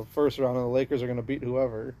Kings in the first round, and the Lakers are going to beat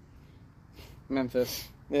whoever. Memphis.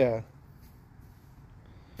 Yeah.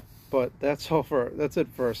 But that's it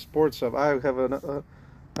for sports stuff. I have a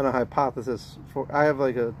hypothesis I have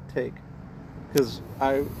like a take. Because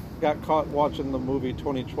I got caught watching the movie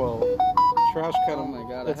 2012. Trash kind of. Oh my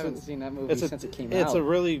god, I haven't seen that movie since it came out. It's a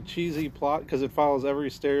really cheesy plot because it follows every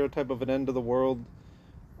stereotype of an end of the world,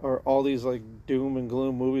 or all these like doom and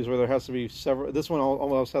gloom movies where there has to be several. This one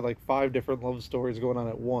almost had like 5 different love stories going on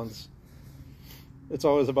at once. It's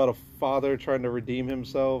always about a father trying to redeem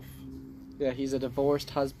himself. Yeah, he's a divorced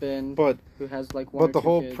husband who has like one. But the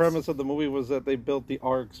whole kids. premise of the movie was that they built the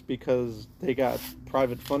arcs because they got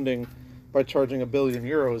private funding by charging €1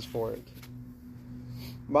 billion for it.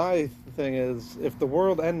 My thing is, if the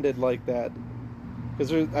world ended like that,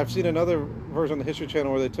 because I've seen another version on the History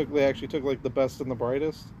Channel where they actually took like the best and the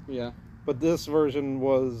brightest. Yeah. But this version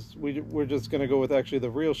was we're just gonna go with actually the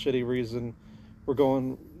real shitty reason.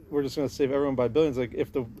 We're just gonna save everyone by billions. Like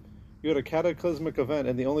if you had a cataclysmic event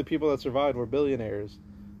and the only people that survived were billionaires,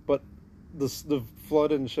 but the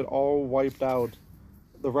flood and shit all wiped out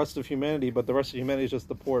the rest of humanity, but the rest of humanity is just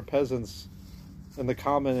the poor peasants and the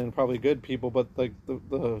common and probably good people, but like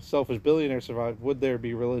the selfish billionaire survived, would there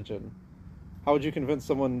be religion? How would you convince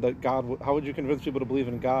someone that how would you convince people to believe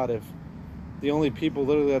in God if the only people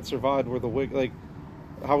literally that survived were the wicked? Like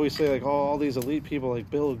how we say like, oh, all these elite people like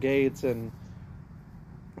Bill Gates and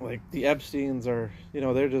like the Epsteins are,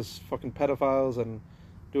 they're just fucking pedophiles and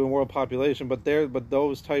doing world population, but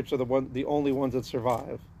those types are the only ones that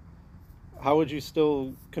survive. How would you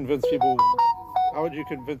still convince people? How would you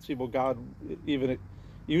convince people God even?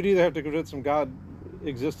 You'd either have to convince them God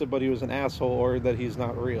existed, but he was an asshole, or that he's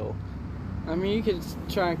not real. I mean, you could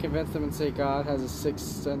try and convince them and say God has a sixth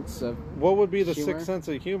sense of. What would be the humor? sixth sense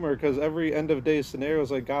of humor? Because every end of day scenario is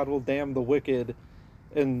like God will damn the wicked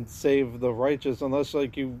and save the righteous, unless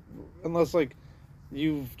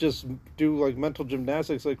you just do like mental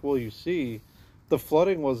gymnastics. Like, well, you see. The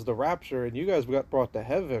flooding was the rapture, and you guys got brought to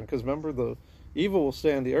heaven. Because remember, the evil will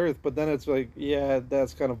stay on the earth. But then it's like, yeah,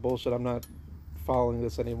 that's kind of bullshit. I'm not following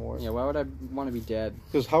this anymore. Yeah, why would I want to be dead?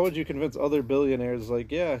 Because how would you convince other billionaires,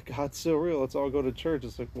 like, yeah, God's still real, let's all go to church?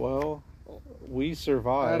 It's like, well, we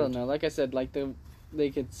survived. I don't know. Like I said, like they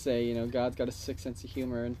could say, God's got a sixth sense of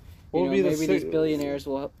humor, and maybe these billionaires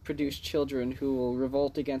will produce children who will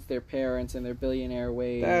revolt against their parents and their billionaire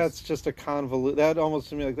ways. That's just a convoluted. That almost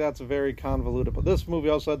to me like that's very convoluted. But this movie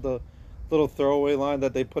also had the little throwaway line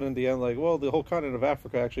that they put in the end, like, well, the whole continent of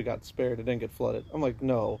Africa actually got spared; it didn't get flooded. I'm like,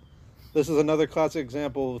 no, this is another classic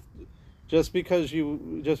example. Just because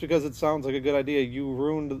it sounds like a good idea, you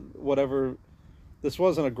ruined whatever. This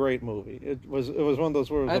wasn't a great movie. It was one of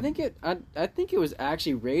those where I think it was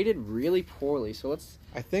actually rated really poorly. So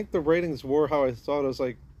I think the ratings were how I thought. It was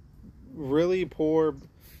like really poor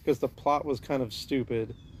because the plot was kind of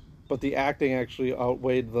stupid, but the acting actually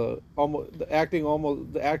outweighed the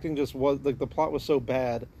acting just was like the plot was so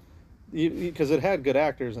bad because it had good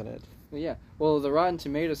actors in it. Yeah. Well, the Rotten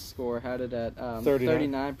Tomatoes score had it at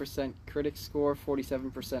 39% critic score,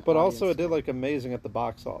 47%. But also, it score. did like amazing at the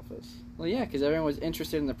box office. Well, yeah, because everyone was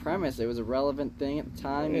interested in the premise. It was a relevant thing at the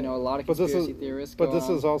time. A lot of conspiracy theorists. But this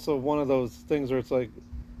is also one of those things where it's like,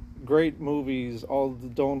 great movies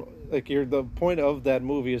the point of that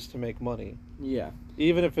movie is to make money. Yeah.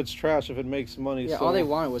 Even if it's trash, if it makes money. Yeah, all they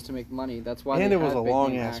wanted was to make money. That's why. And it was a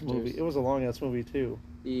long ass movie. It was a long ass movie too.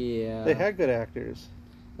 Yeah. They had good actors.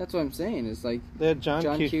 That's what I'm saying. It's like they had John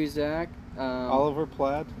Cusack, Oliver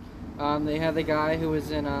Platt. They had the guy who was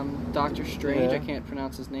in Doctor Strange. Yeah. I can't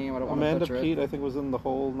pronounce his name. I don't want to Amanda butcher it. Peet, I think, was in the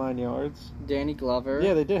whole 9 yards. Danny Glover.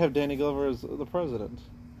 Yeah, they did have Danny Glover as the president.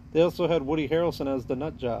 They also had Woody Harrelson as the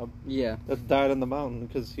nut job. Yeah. That died on the mountain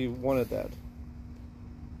because he wanted that.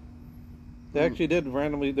 They actually did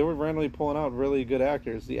randomly. They were randomly pulling out really good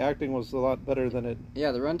actors. The acting was a lot better than it.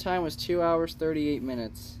 Yeah, the runtime was 2 hours 38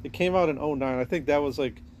 minutes. It came out in 2009. I think that was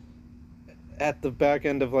like at the back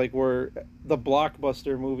end of like where the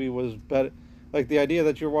blockbuster movie was better. Like the idea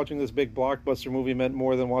that you're watching this big blockbuster movie meant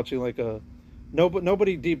more than watching like a.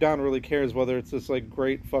 Nobody deep down really cares whether it's this like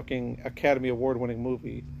great fucking Academy Award winning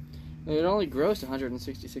movie. It only grossed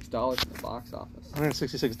 $166 in the box office.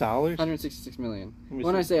 $166? $166 million.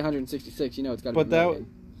 When I say 166, it's got to be. But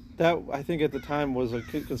that I think at the time was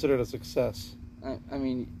considered a success. I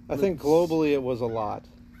mean, I think globally it was a lot.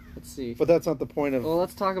 Let's see. But that's not the point of. Well,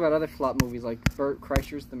 let's talk about other flop movies like Burt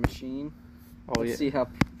Kreischer's The Machine. Let's see how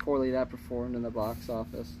poorly that performed in the box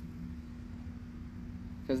office.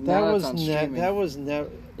 Because now it's on that streaming. was never.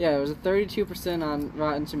 Yeah, it was a 32% on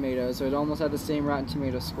Rotten Tomatoes, so it almost had the same Rotten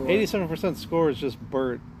Tomatoes score. 87% score is just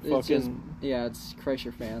Bert. It's it's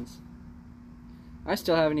Kreischer fans. I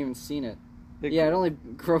still haven't even seen it. It only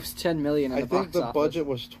grossed $10 million in the box office. I think the budget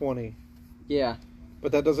was 20. Yeah.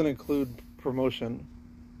 But that doesn't include promotion.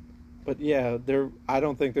 But yeah, I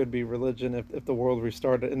don't think there'd be religion if the world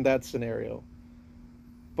restarted in that scenario.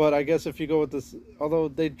 But I guess if you go with this, although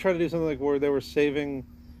they try to do something like where they were saving,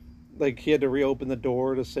 like he had to reopen the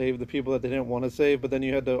door to save the people that they didn't want to save, but then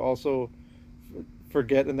you had to also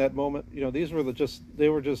forget in that moment, these were they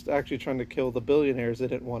were just actually trying to kill the billionaires they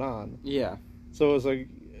didn't want on. Yeah. So it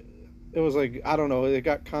was like, I don't know, it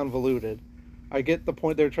got convoluted. I get the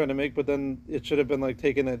point they're trying to make, but then it should have been like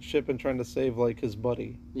taking that ship and trying to save like his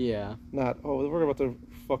buddy. Yeah. Not, we're about to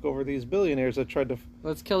fuck over these billionaires that tried to...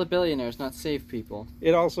 Let's kill the billionaires, not save people.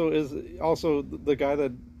 It also is the guy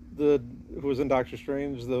who was in Doctor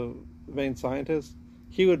Strange, the main scientist.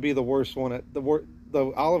 He would be the worst one at the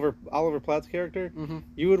Oliver Platt's character. Mm-hmm.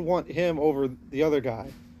 You would want him over the other guy,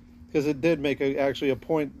 because it did make actually a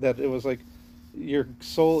point that it was like your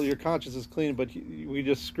conscience is clean, but we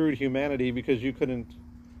just screwed humanity because you couldn't.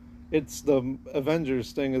 It's the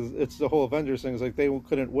Avengers thing. It's the whole Avengers thing. Is like they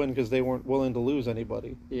couldn't win because they weren't willing to lose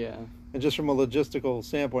anybody. Yeah. And just from a logistical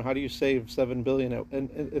standpoint, how do you save $7 billion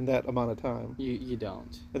in that amount of time? You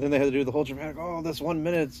don't. And then they had to do the whole dramatic. Oh, this 1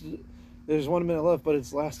 minute. There's 1 minute left, but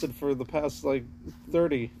it's lasted for the past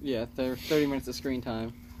 30. Yeah, 30 minutes of screen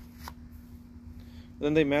time.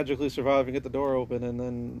 Then they magically survive and get the door open, and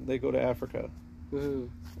then they go to Africa. Woohoo.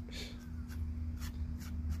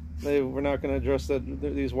 We're not going to address that.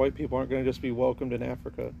 These white people aren't going to just be welcomed in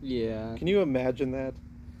Africa. Yeah. Can you imagine that?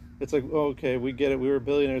 It's like, okay, we get it. We were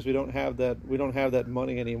billionaires. We don't have that. We don't have that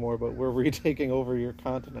money anymore. But we're retaking over your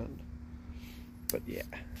continent. But yeah,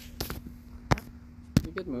 it's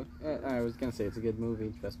a good movie. I was gonna say it's a good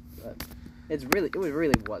movie, but it really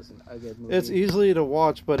wasn't a good movie. It's easily to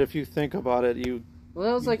watch, but if you think about it, Well,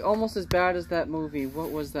 that was like almost as bad as that movie.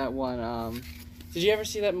 What was that one? Did you ever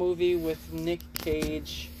see that movie with Nick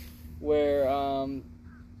Cage, where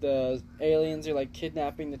the aliens are like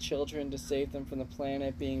kidnapping the children to save them from the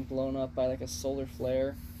planet being blown up by like a solar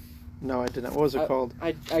flare? No, I didn't. What was it called?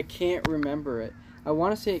 I can't remember it. I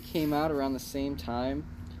want to say it came out around the same time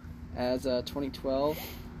as 2012.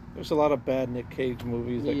 There's a lot of bad Nick Cage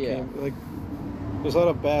movies that came. There's a lot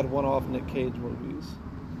of bad one-off Nick Cage movies.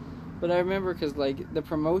 But I remember because the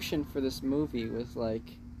promotion for this movie was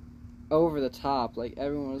over the top.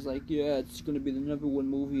 Everyone was like, "Yeah, it's gonna be the #1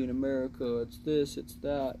 movie in America. It's this, it's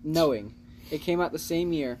that." Knowing it came out the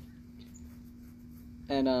same year,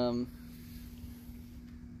 and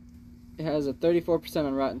it has a 34%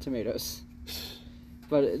 on Rotten Tomatoes.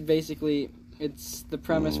 But the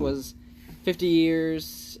premise was 50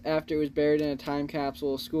 years after it was buried in a time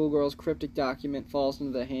capsule, a schoolgirl's cryptic document falls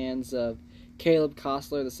into the hands of Caleb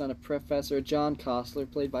Costler, the son of Professor John Costler,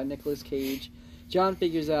 played by Nicolas Cage. John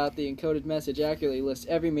figures out the encoded message accurately lists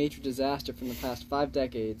every major disaster from the past 5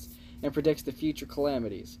 decades and predicts the future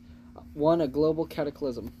calamities. One, a global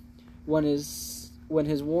cataclysm. When his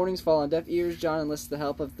warnings fall on deaf ears, John enlists the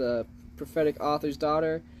help of the prophetic author's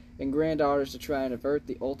daughter and granddaughters to try and avert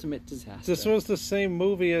the ultimate disaster. This was the same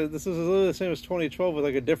movie. This is literally the same as 2012 with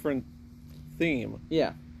a different theme.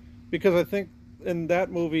 Yeah. Because I think in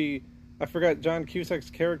that movie, I forgot John Cusack's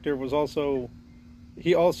character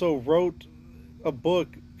he also wrote a book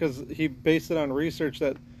because he based it on research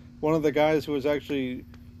that one of the guys who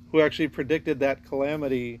actually predicted that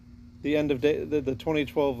calamity, the end of the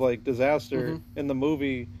 2012 disaster in the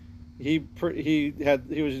movie, he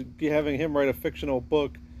was having him write a fictional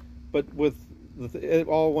book, but it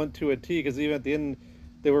all went to a T because even at the end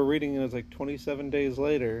they were reading and it was 27 days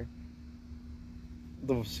later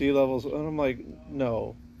the sea levels, and I'm like,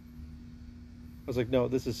 no. I was like, no,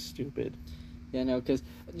 this is stupid. Yeah, no, because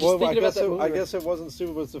I guess it wasn't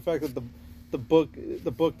stupid. It was the fact that the book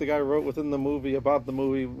the guy wrote within the movie about the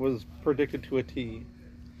movie was predicted to a T.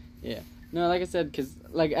 Yeah. No, like I said, because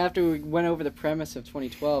after we went over the premise of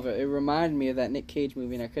 2012, it reminded me of that Nick Cage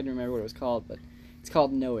movie, and I couldn't remember what it was called, but it's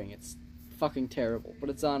called Knowing. It's fucking terrible, but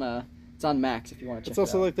it's on Max if you want to check it out.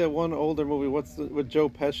 It's also like that one older movie. With Joe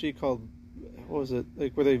Pesci called? What was it?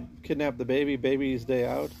 Where they kidnapped the Baby's Day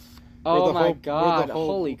Out. Oh my god!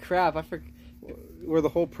 Holy crap! I forgot. Where the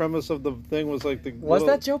whole premise of the thing was Was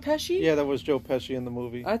that Joe Pesci? Yeah, that was Joe Pesci in the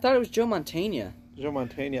movie. I thought it was Joe Mantegna. Joe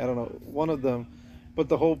Mantegna, I don't know, one of them. But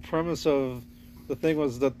the whole premise of the thing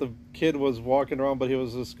was that the kid was walking around, but he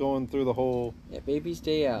was just going through the whole... Yeah, Baby's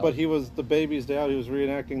Day Out. But the Baby's Day Out, he was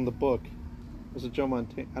reenacting the book. Was it Joe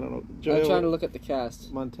Mantegna? I don't know. I'm trying to look at the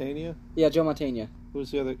cast. Mantegna? Yeah, Joe Mantegna.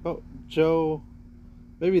 Who's the other? Oh, Joe.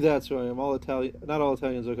 Maybe that's who I am. All Italian. Not all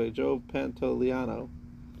Italians. Okay, Joe Pantoliano.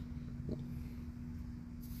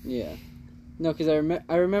 Yeah. No, because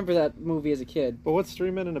I remember that movie as a kid. But what's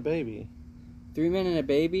 3 Men and a Baby? 3 Men and a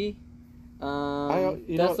Baby?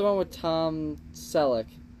 That's the one with Tom Selleck.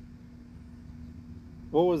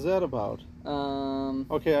 What was that about?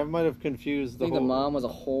 Okay, I might have confused I think the mom was a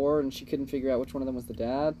whore and she couldn't figure out which one of them was the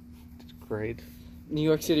dad. Great. New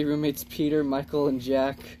York City roommates Peter, Michael, and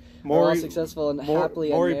Jack are all successful and happily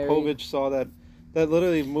Maury unmarried. Povich saw that. That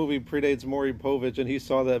literally movie predates Maury Povich, and he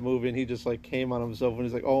saw that movie and he just like came on himself and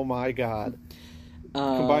he's like, "Oh my god!"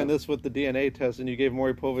 Combine this with the DNA test, and you gave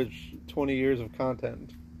Maury Povich 20 years of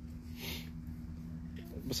content.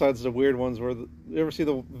 Besides the weird ones, where you ever see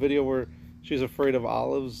the video where she's afraid of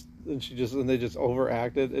olives and they just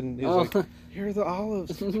overacted, and he's like, "Here are the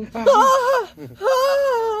olives." The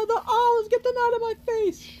olives, get them out of my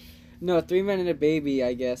face. No, 3 Men and a Baby,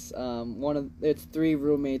 I guess. It's 3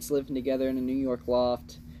 roommates living together in a New York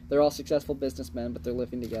loft. They're all successful businessmen, but they're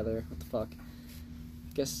living together. What the fuck?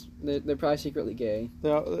 Guess they're probably secretly gay.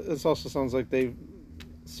 Yeah, this also sounds like they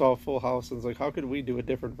saw Full House and was like, how could we do a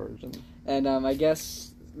different version? And I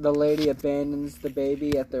guess the lady abandons the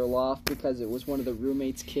baby at their loft because it was one of the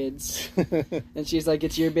roommate's kids. And she's like,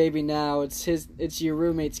 "It's your baby now. It's your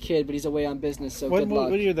roommate's kid, but he's away on business, so good luck."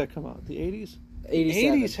 What year did that come out? The 80s?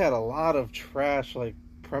 87. The 80s had a lot of trash like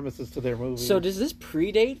premises to their movies. So does this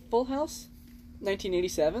predate Full House?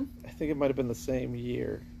 1987? I think it might have been the same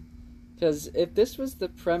year. Because if this was the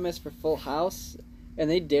premise for Full House, and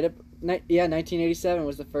they did it, 1987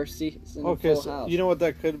 was the first season of Full House. You know what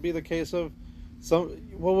that could be the case of?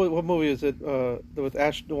 What movie is it? The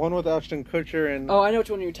one with Ashton Kutcher and... Oh, I know which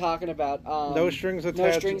one you're talking about. No Strings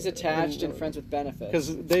Attached. No Strings Attached and Friends with Benefits.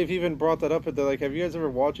 Because they've even brought that up. They're like, have you guys ever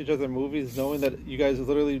watched each other movies knowing that you guys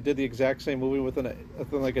literally did the exact same movie within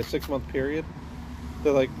like a 6-month period?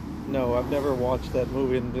 They're like, no, I've never watched that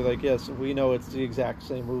movie. And they're like, yes, we know it's the exact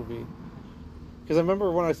same movie. Because I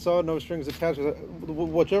remember when I saw No Strings Attached,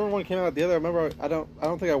 whichever one came out the other, I remember I don't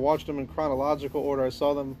think I watched them in chronological order. I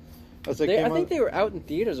saw them as they came I think they were out in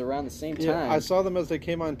theaters around the same time. Yeah, I saw them as they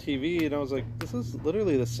came on TV, and I was like, this is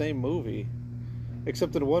literally the same movie.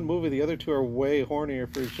 Except in one movie, the other two are way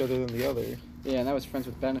hornier for each other than the other. Yeah, and that was Friends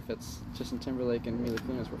with Benefits. Justin Timberlake and Mila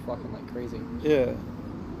Kunis were fucking like crazy. Yeah.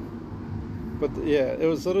 But, yeah, it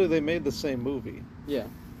was literally, they made the same movie. Yeah.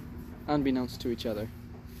 Unbeknownst to each other.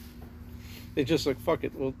 They just like, fuck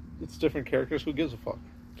it, well, it's different characters, who gives a fuck?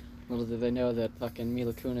 Little did they know that fucking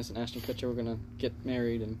Mila Kunis and Ashton Kutcher were gonna get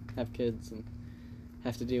married and have kids and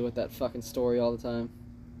have to deal with that fucking story all the time.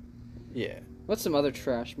 Yeah. What's some other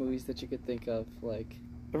trash movies that you could think of, like...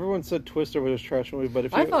 Everyone said Twister was a trash movie, but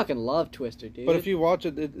if I fucking love Twister, dude. But if you watch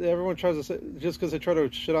it, everyone tries to say, just because they try to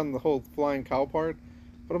shit on the whole flying cow part,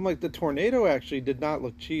 but I'm like, the tornado actually did not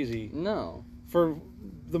look cheesy. No. For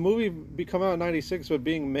the movie come out in 96, but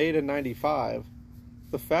being made in 95,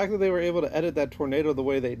 the fact that they were able to edit that tornado the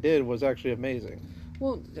way they did was actually amazing.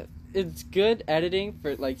 Well, it's good editing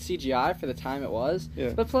for like CGI for the time it was. Yeah.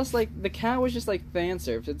 But plus, like, the cow was just like fan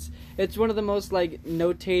service. It's one of the most like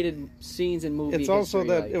notated scenes in movie history. It's also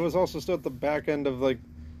that it was also still at the back end of like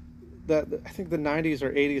that. I think the 90s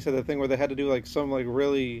or 80s had the thing where they had to do like some like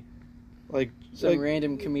really like some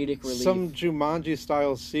random comedic relief, some Jumanji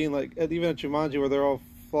style scene, like even at Jumanji where they're all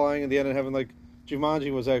flying in the end and having like.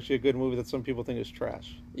 Jumanji was actually a good movie that some people think is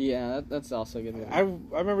trash. Yeah, that's also a good movie.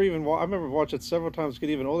 I remember watching it several times, get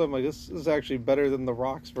even older. I'm like, this is actually better than the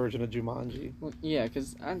Rock's version of Jumanji. Well, yeah,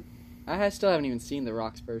 because I still haven't even seen the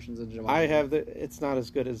Rock's versions of Jumanji. I have. It's not as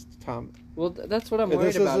good as Tom. Well, that's what I'm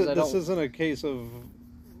worried about. This isn't a case of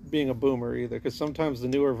being a boomer either, because sometimes the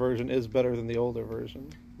newer version is better than the older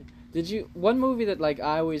version. One movie that like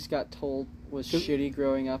I always got told was shitty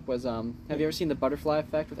growing up was have you ever seen The Butterfly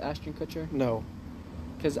Effect with Ashton Kutcher? No.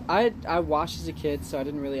 Because I watched as a kid, so I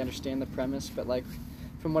didn't really understand the premise, but like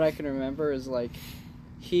from what I can remember is like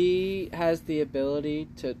he has the ability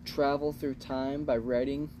to travel through time by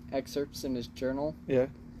writing excerpts in his journal. Yeah.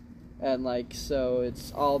 And like so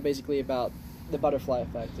it's all basically about the butterfly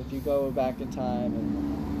effect. If you go back in time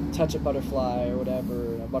and touch a butterfly or whatever,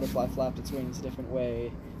 and a butterfly flapped its wings a different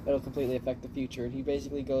way, that'll completely affect the future. And he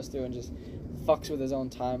basically goes through and just fucks with his own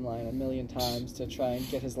timeline a million times to try and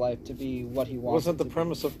get his life to be what he wants. Wasn't the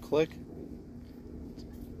premise of Click?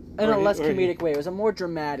 In a less comedic way. It was a more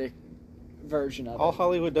dramatic version of it. All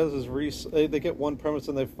Hollywood does is they get one premise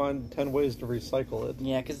and they find 10 ways to recycle it.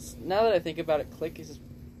 Yeah, because now that I think about it, Click is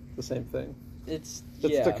the same thing. It's the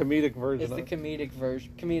comedic version. It's the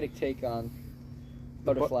comedic take on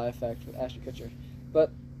Butterfly Effect with Ashton Kutcher.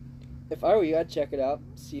 But if I were you, I'd check it out,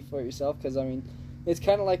 see for yourself, because I mean, It's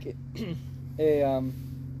kind of like The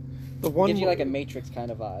one gives you like a Matrix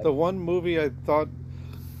kind of vibe. The one movie I thought,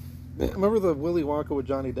 remember the Willy Wonka with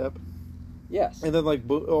Johnny Depp? Yes. And then like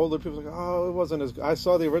older people like, oh, it wasn't as good. I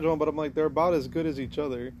saw the original, but I'm like, they're about as good as each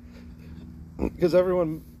other. Because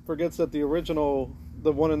everyone forgets that the original,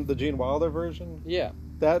 the one in the Gene Wilder version, Yeah.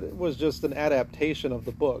 that was just an adaptation of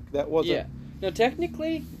the book. That wasn't. Yeah. No,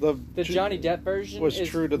 technically, the Johnny Depp version was is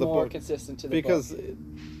true to the more book. consistent to the because book.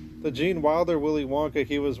 the Gene Wilder Willy Wonka,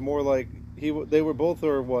 he was more like they were both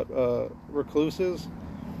recluses,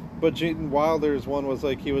 but Gene Wilder's one was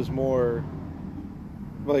like he was more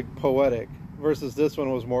like poetic, versus this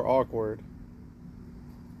one was more awkward.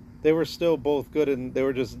 They were still both good, and they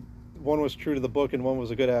were just one was true to the book and one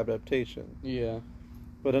was a good adaptation. Yeah.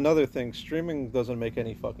 But another thing, streaming doesn't make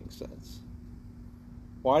any fucking sense.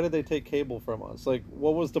 Why did they take cable from us? Like,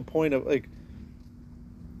 what was the point of, like,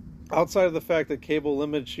 outside of the fact that cable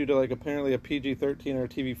limits you to, like, apparently a PG-13 or a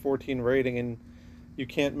TV-14 rating, and you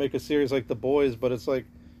can't make a series like The Boys, but it's like,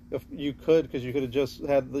 if you could, because you could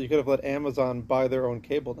have let Amazon buy their own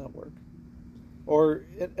cable network. Or,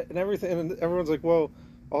 and everything, and everyone's like, well,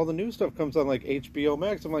 all the new stuff comes on, like, HBO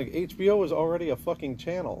Max. I'm like, HBO is already a fucking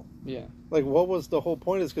channel. Yeah. Like, what was the whole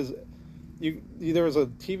point? Is because there was a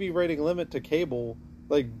TV rating limit to cable,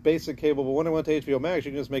 like basic cable, but when it went to HBO Max,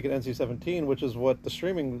 you can just make it NC-17, which is what the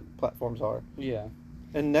streaming platforms are. Yeah.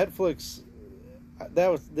 And Netflix,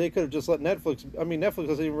 they could have just let Netflix. I mean, Netflix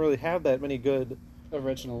doesn't even really have that many good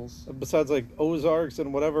originals besides like Ozarks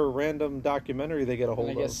and whatever random documentary they get a hold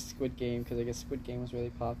of. I guess Squid Game, because I guess Squid Game was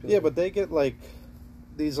really popular. Yeah, but they get like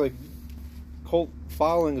these like cult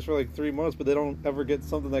followings for like 3 months, but they don't ever get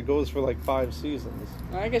something that goes for like 5 seasons.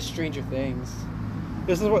 I guess Stranger Things.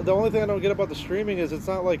 This is what the only thing I don't get about the streaming is it's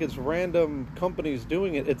not like it's random companies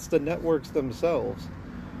doing it. It's the networks themselves,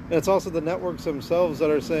 and it's also the networks themselves that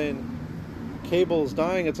are saying cable's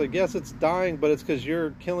dying. It's like, yes, it's dying, but it's because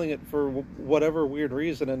you're killing it for whatever weird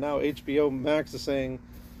reason. And now HBO Max is saying,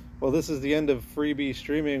 well, this is the end of freebie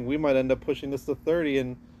streaming. We might end up pushing this to 30,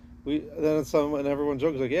 and and everyone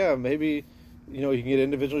jokes like, yeah, maybe you can get it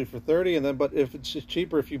individually for 30, and then but if it's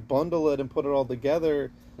cheaper if you bundle it and put it all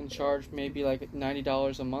together. And charge maybe like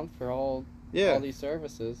 $90 a month for all these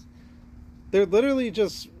services. They're literally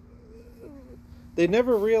just... They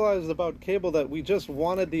never realized about cable that we just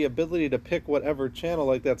wanted the ability to pick whatever channel,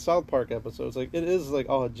 like that South Park episode. It's like, it is like,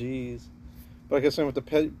 oh, geez. But I guess I have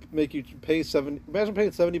to make you pay imagine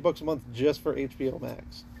paying $70 a month just for HBO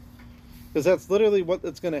Max. Because that's literally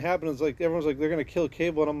what's going to happen. Is like, everyone's like, they're going to kill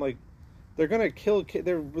cable, and I'm like, they're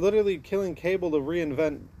literally killing cable to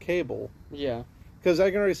reinvent cable. Yeah. Because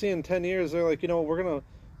I can already see in 10 years, they're like, we're going to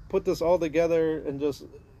put this all together and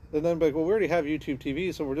then be like, well, we already have YouTube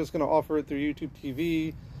TV, so we're just going to offer it through YouTube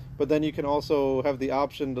TV, but then you can also have the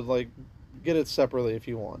option to, like, get it separately if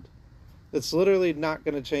you want. It's literally not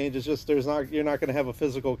going to change. It's just you're not going to have a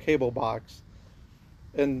physical cable box,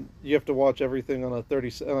 and you have to watch everything on about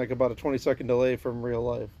a 20-second delay from real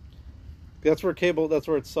life. That's where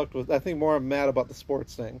it sucked with. I think more I'm mad about the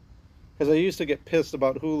sports thing, because I used to get pissed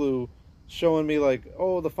about Hulu showing me like,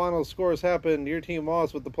 oh, the final scores happened, your team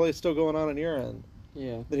lost, but the play's still going on your end.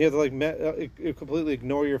 Yeah. Then you have to completely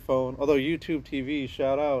ignore your phone. Although YouTube TV,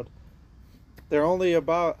 shout out, they're only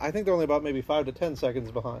about maybe 5 to 10 seconds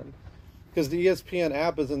behind, because the ESPN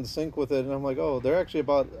app is in sync with it, and I'm like, oh, they're actually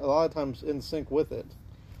about a lot of times in sync with it.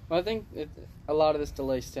 Well, I think a lot of this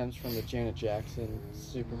delay stems from the Janet Jackson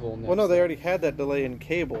Super Bowl. Well, no, they already had that delay in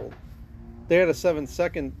cable. They had a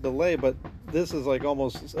 7-second delay, but this is like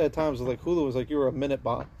almost at times like Hulu was like you were a minute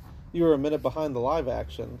behind the live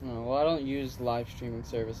action. Oh, well, I don't use live streaming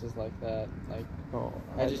services like that. Like,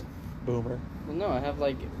 I just boomer. Well, no, I have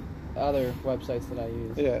like other websites that I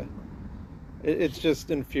use. Yeah, it's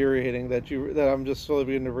just infuriating that I'm just slowly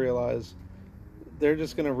beginning to realize they're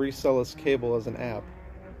just going to resell us cable as an app.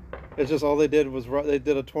 It's just all they did was they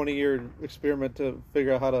did a 20-year experiment to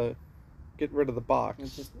figure out how to get rid of the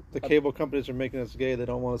box. The cable companies are making us gay. They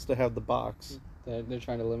don't want us to have the box. They're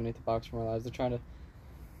trying to eliminate the box from our lives. They're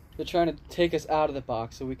trying to take us out of the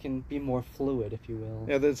box so we can be more fluid, if you will.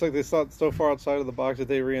 Yeah, it's like they thought so far outside of the box that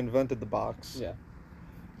they reinvented the box. Yeah.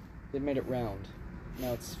 They made it round.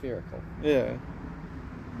 Now it's spherical. Yeah.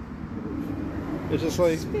 It's just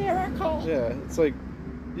like... Spherical! Yeah, it's like...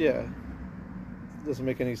 Yeah. It doesn't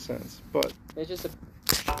make any sense, but... It's just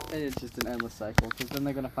an endless cycle, because then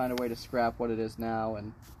they're going to find a way to scrap what it is now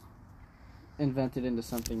and invent it into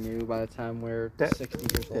something new by the time we're 60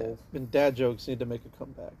 years old. And dad jokes need to make a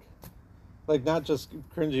comeback. Like, not just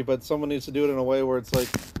cringy, but someone needs to do it in a way where it's like,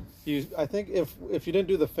 I think if you didn't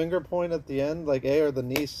do the finger point at the end, like or the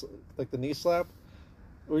knee, like the knee slap,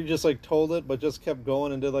 where you just like told it, but just kept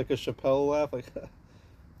going and did like a Chappelle laugh, like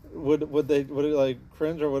would it like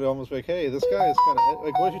cringe, or would it almost be like, hey, this guy is kind of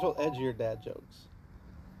like, what if you told edgier dad jokes?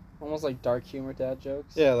 Almost like dark humor dad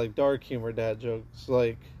jokes. Yeah, like dark humor dad jokes.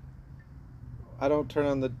 Like, I don't turn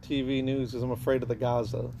on the TV news because I'm afraid of the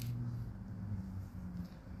Gaza.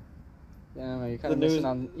 Yeah, I don't know, you're kind of missing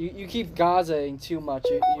on. You keep Gaza-ing too much.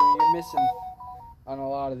 You're missing on a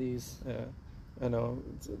lot of these. Yeah, I know.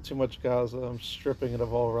 It's too much Gaza. I'm stripping it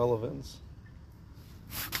of all relevance.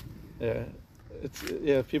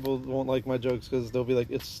 Yeah, people won't like my jokes because they'll be like,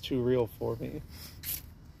 it's too real for me.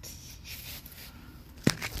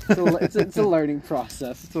 It's a learning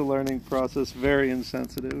process. It's a learning process. Very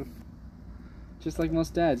insensitive. Just like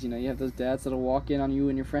most dads, you have those dads that'll walk in on you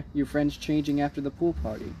and your friends changing after the pool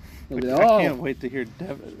party. They'll be like, I can't wait to hear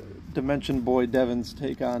Dimension Boy Devin's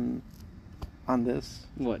take on this.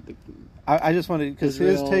 What? I just want to, because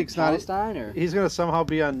his take's Palestine, not. He's going to somehow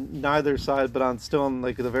be on neither side, but still on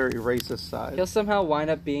like the very racist side. He'll somehow wind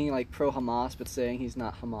up being like pro Hamas, but saying he's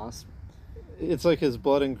not Hamas. It's like his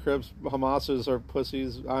blood and Crips. Hamasers are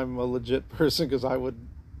pussies. I'm a legit person because I would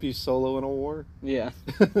be solo in a war. Yeah.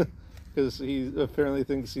 Because he apparently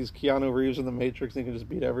thinks he's Keanu Reeves in The Matrix and he can just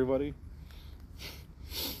beat everybody.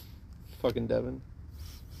 Fucking Devin.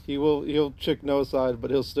 He'll chick no side,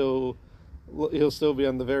 but he'll still be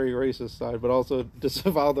on the very racist side, but also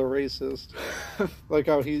disavow the racist. Like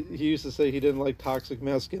how he used to say he didn't like toxic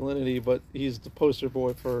masculinity, but he's the poster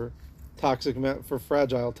boy for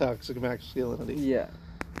fragile toxic masculinity. Yeah.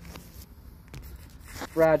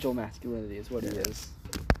 Fragile masculinity is what it is.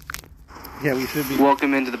 Yeah, we should be.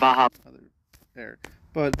 Welcome into the Baja. There.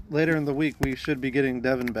 But later in the week, we should be getting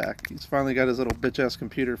Devin back. He's finally got his little bitch-ass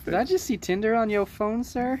computer fixed. Did I just see Tinder on your phone,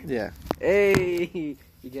 sir? Yeah. Hey!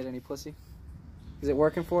 You get any pussy? Is it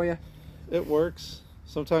working for you? It works.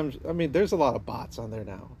 Sometimes, I mean, there's a lot of bots on there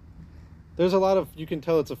now. There's a lot of, you can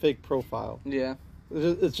tell it's a fake profile. Yeah.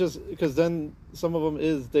 It's just, because then some of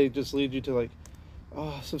them they just lead you to like,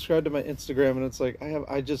 oh, subscribe to my Instagram, and it's like,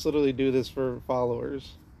 I just literally do this for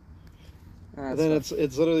followers. And then it's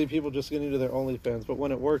literally people just getting into their OnlyFans, but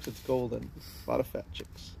when it works, it's golden. A lot of fat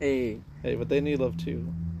chicks. Hey, but they need love too.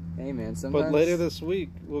 Hey, man, sometimes... But later this week,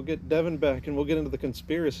 we'll get Devin back, and we'll get into the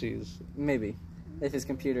conspiracies. Maybe. If his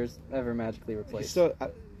computer's ever magically replaced. You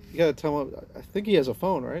gotta tell him, I think he has a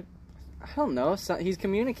phone, right? I don't know. He's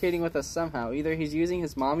communicating with us somehow. Either he's using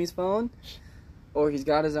his mommy's phone, or he's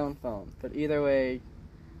got his own phone. But either way,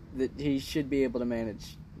 he should be able to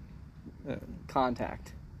manage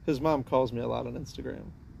contact. His mom calls me a lot on Instagram.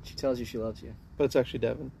 She tells you she loves you. But it's actually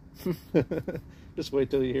Devin. Just wait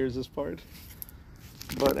till he hears this part.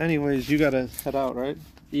 But anyways, you gotta head out, right?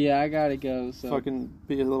 Yeah, I gotta go. So fucking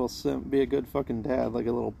be a little simp. Be a good fucking dad, like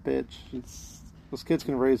a little bitch. Those kids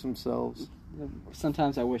can raise themselves.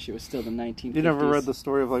 Sometimes I wish it was still the 1950s. You never read the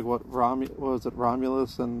story of like what was it,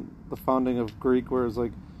 Romulus and the founding of Greek, where it's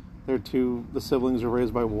like the siblings were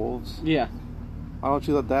raised by wolves? Yeah. Why don't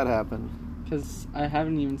you let that happen? Because I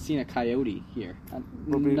haven't even seen a coyote here.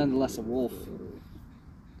 Nonetheless, a wolf.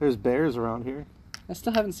 There's bears around here. I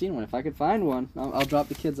still haven't seen one. If I could find one, I'll drop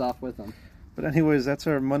the kids off with them. But anyways, that's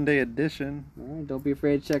our Monday edition. Right, don't be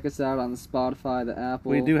afraid to check us out on the Spotify, the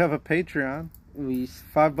Apple. We do have a Patreon.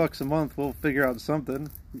 $5 a month, we'll figure out something.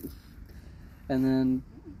 And then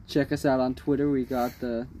check us out on Twitter. We got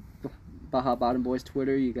the Baja Bottom Boys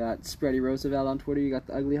Twitter. You got Spready Roosevelt on Twitter. You got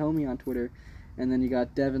the Ugly Homie on Twitter. And then you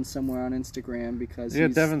got Devin somewhere on Instagram because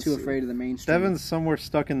he's too afraid of the mainstream. Devin's somewhere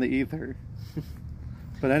stuck in the ether.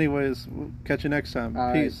 But anyways, we'll catch you next time.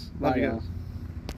 Peace. Right. Love you Bye, guys.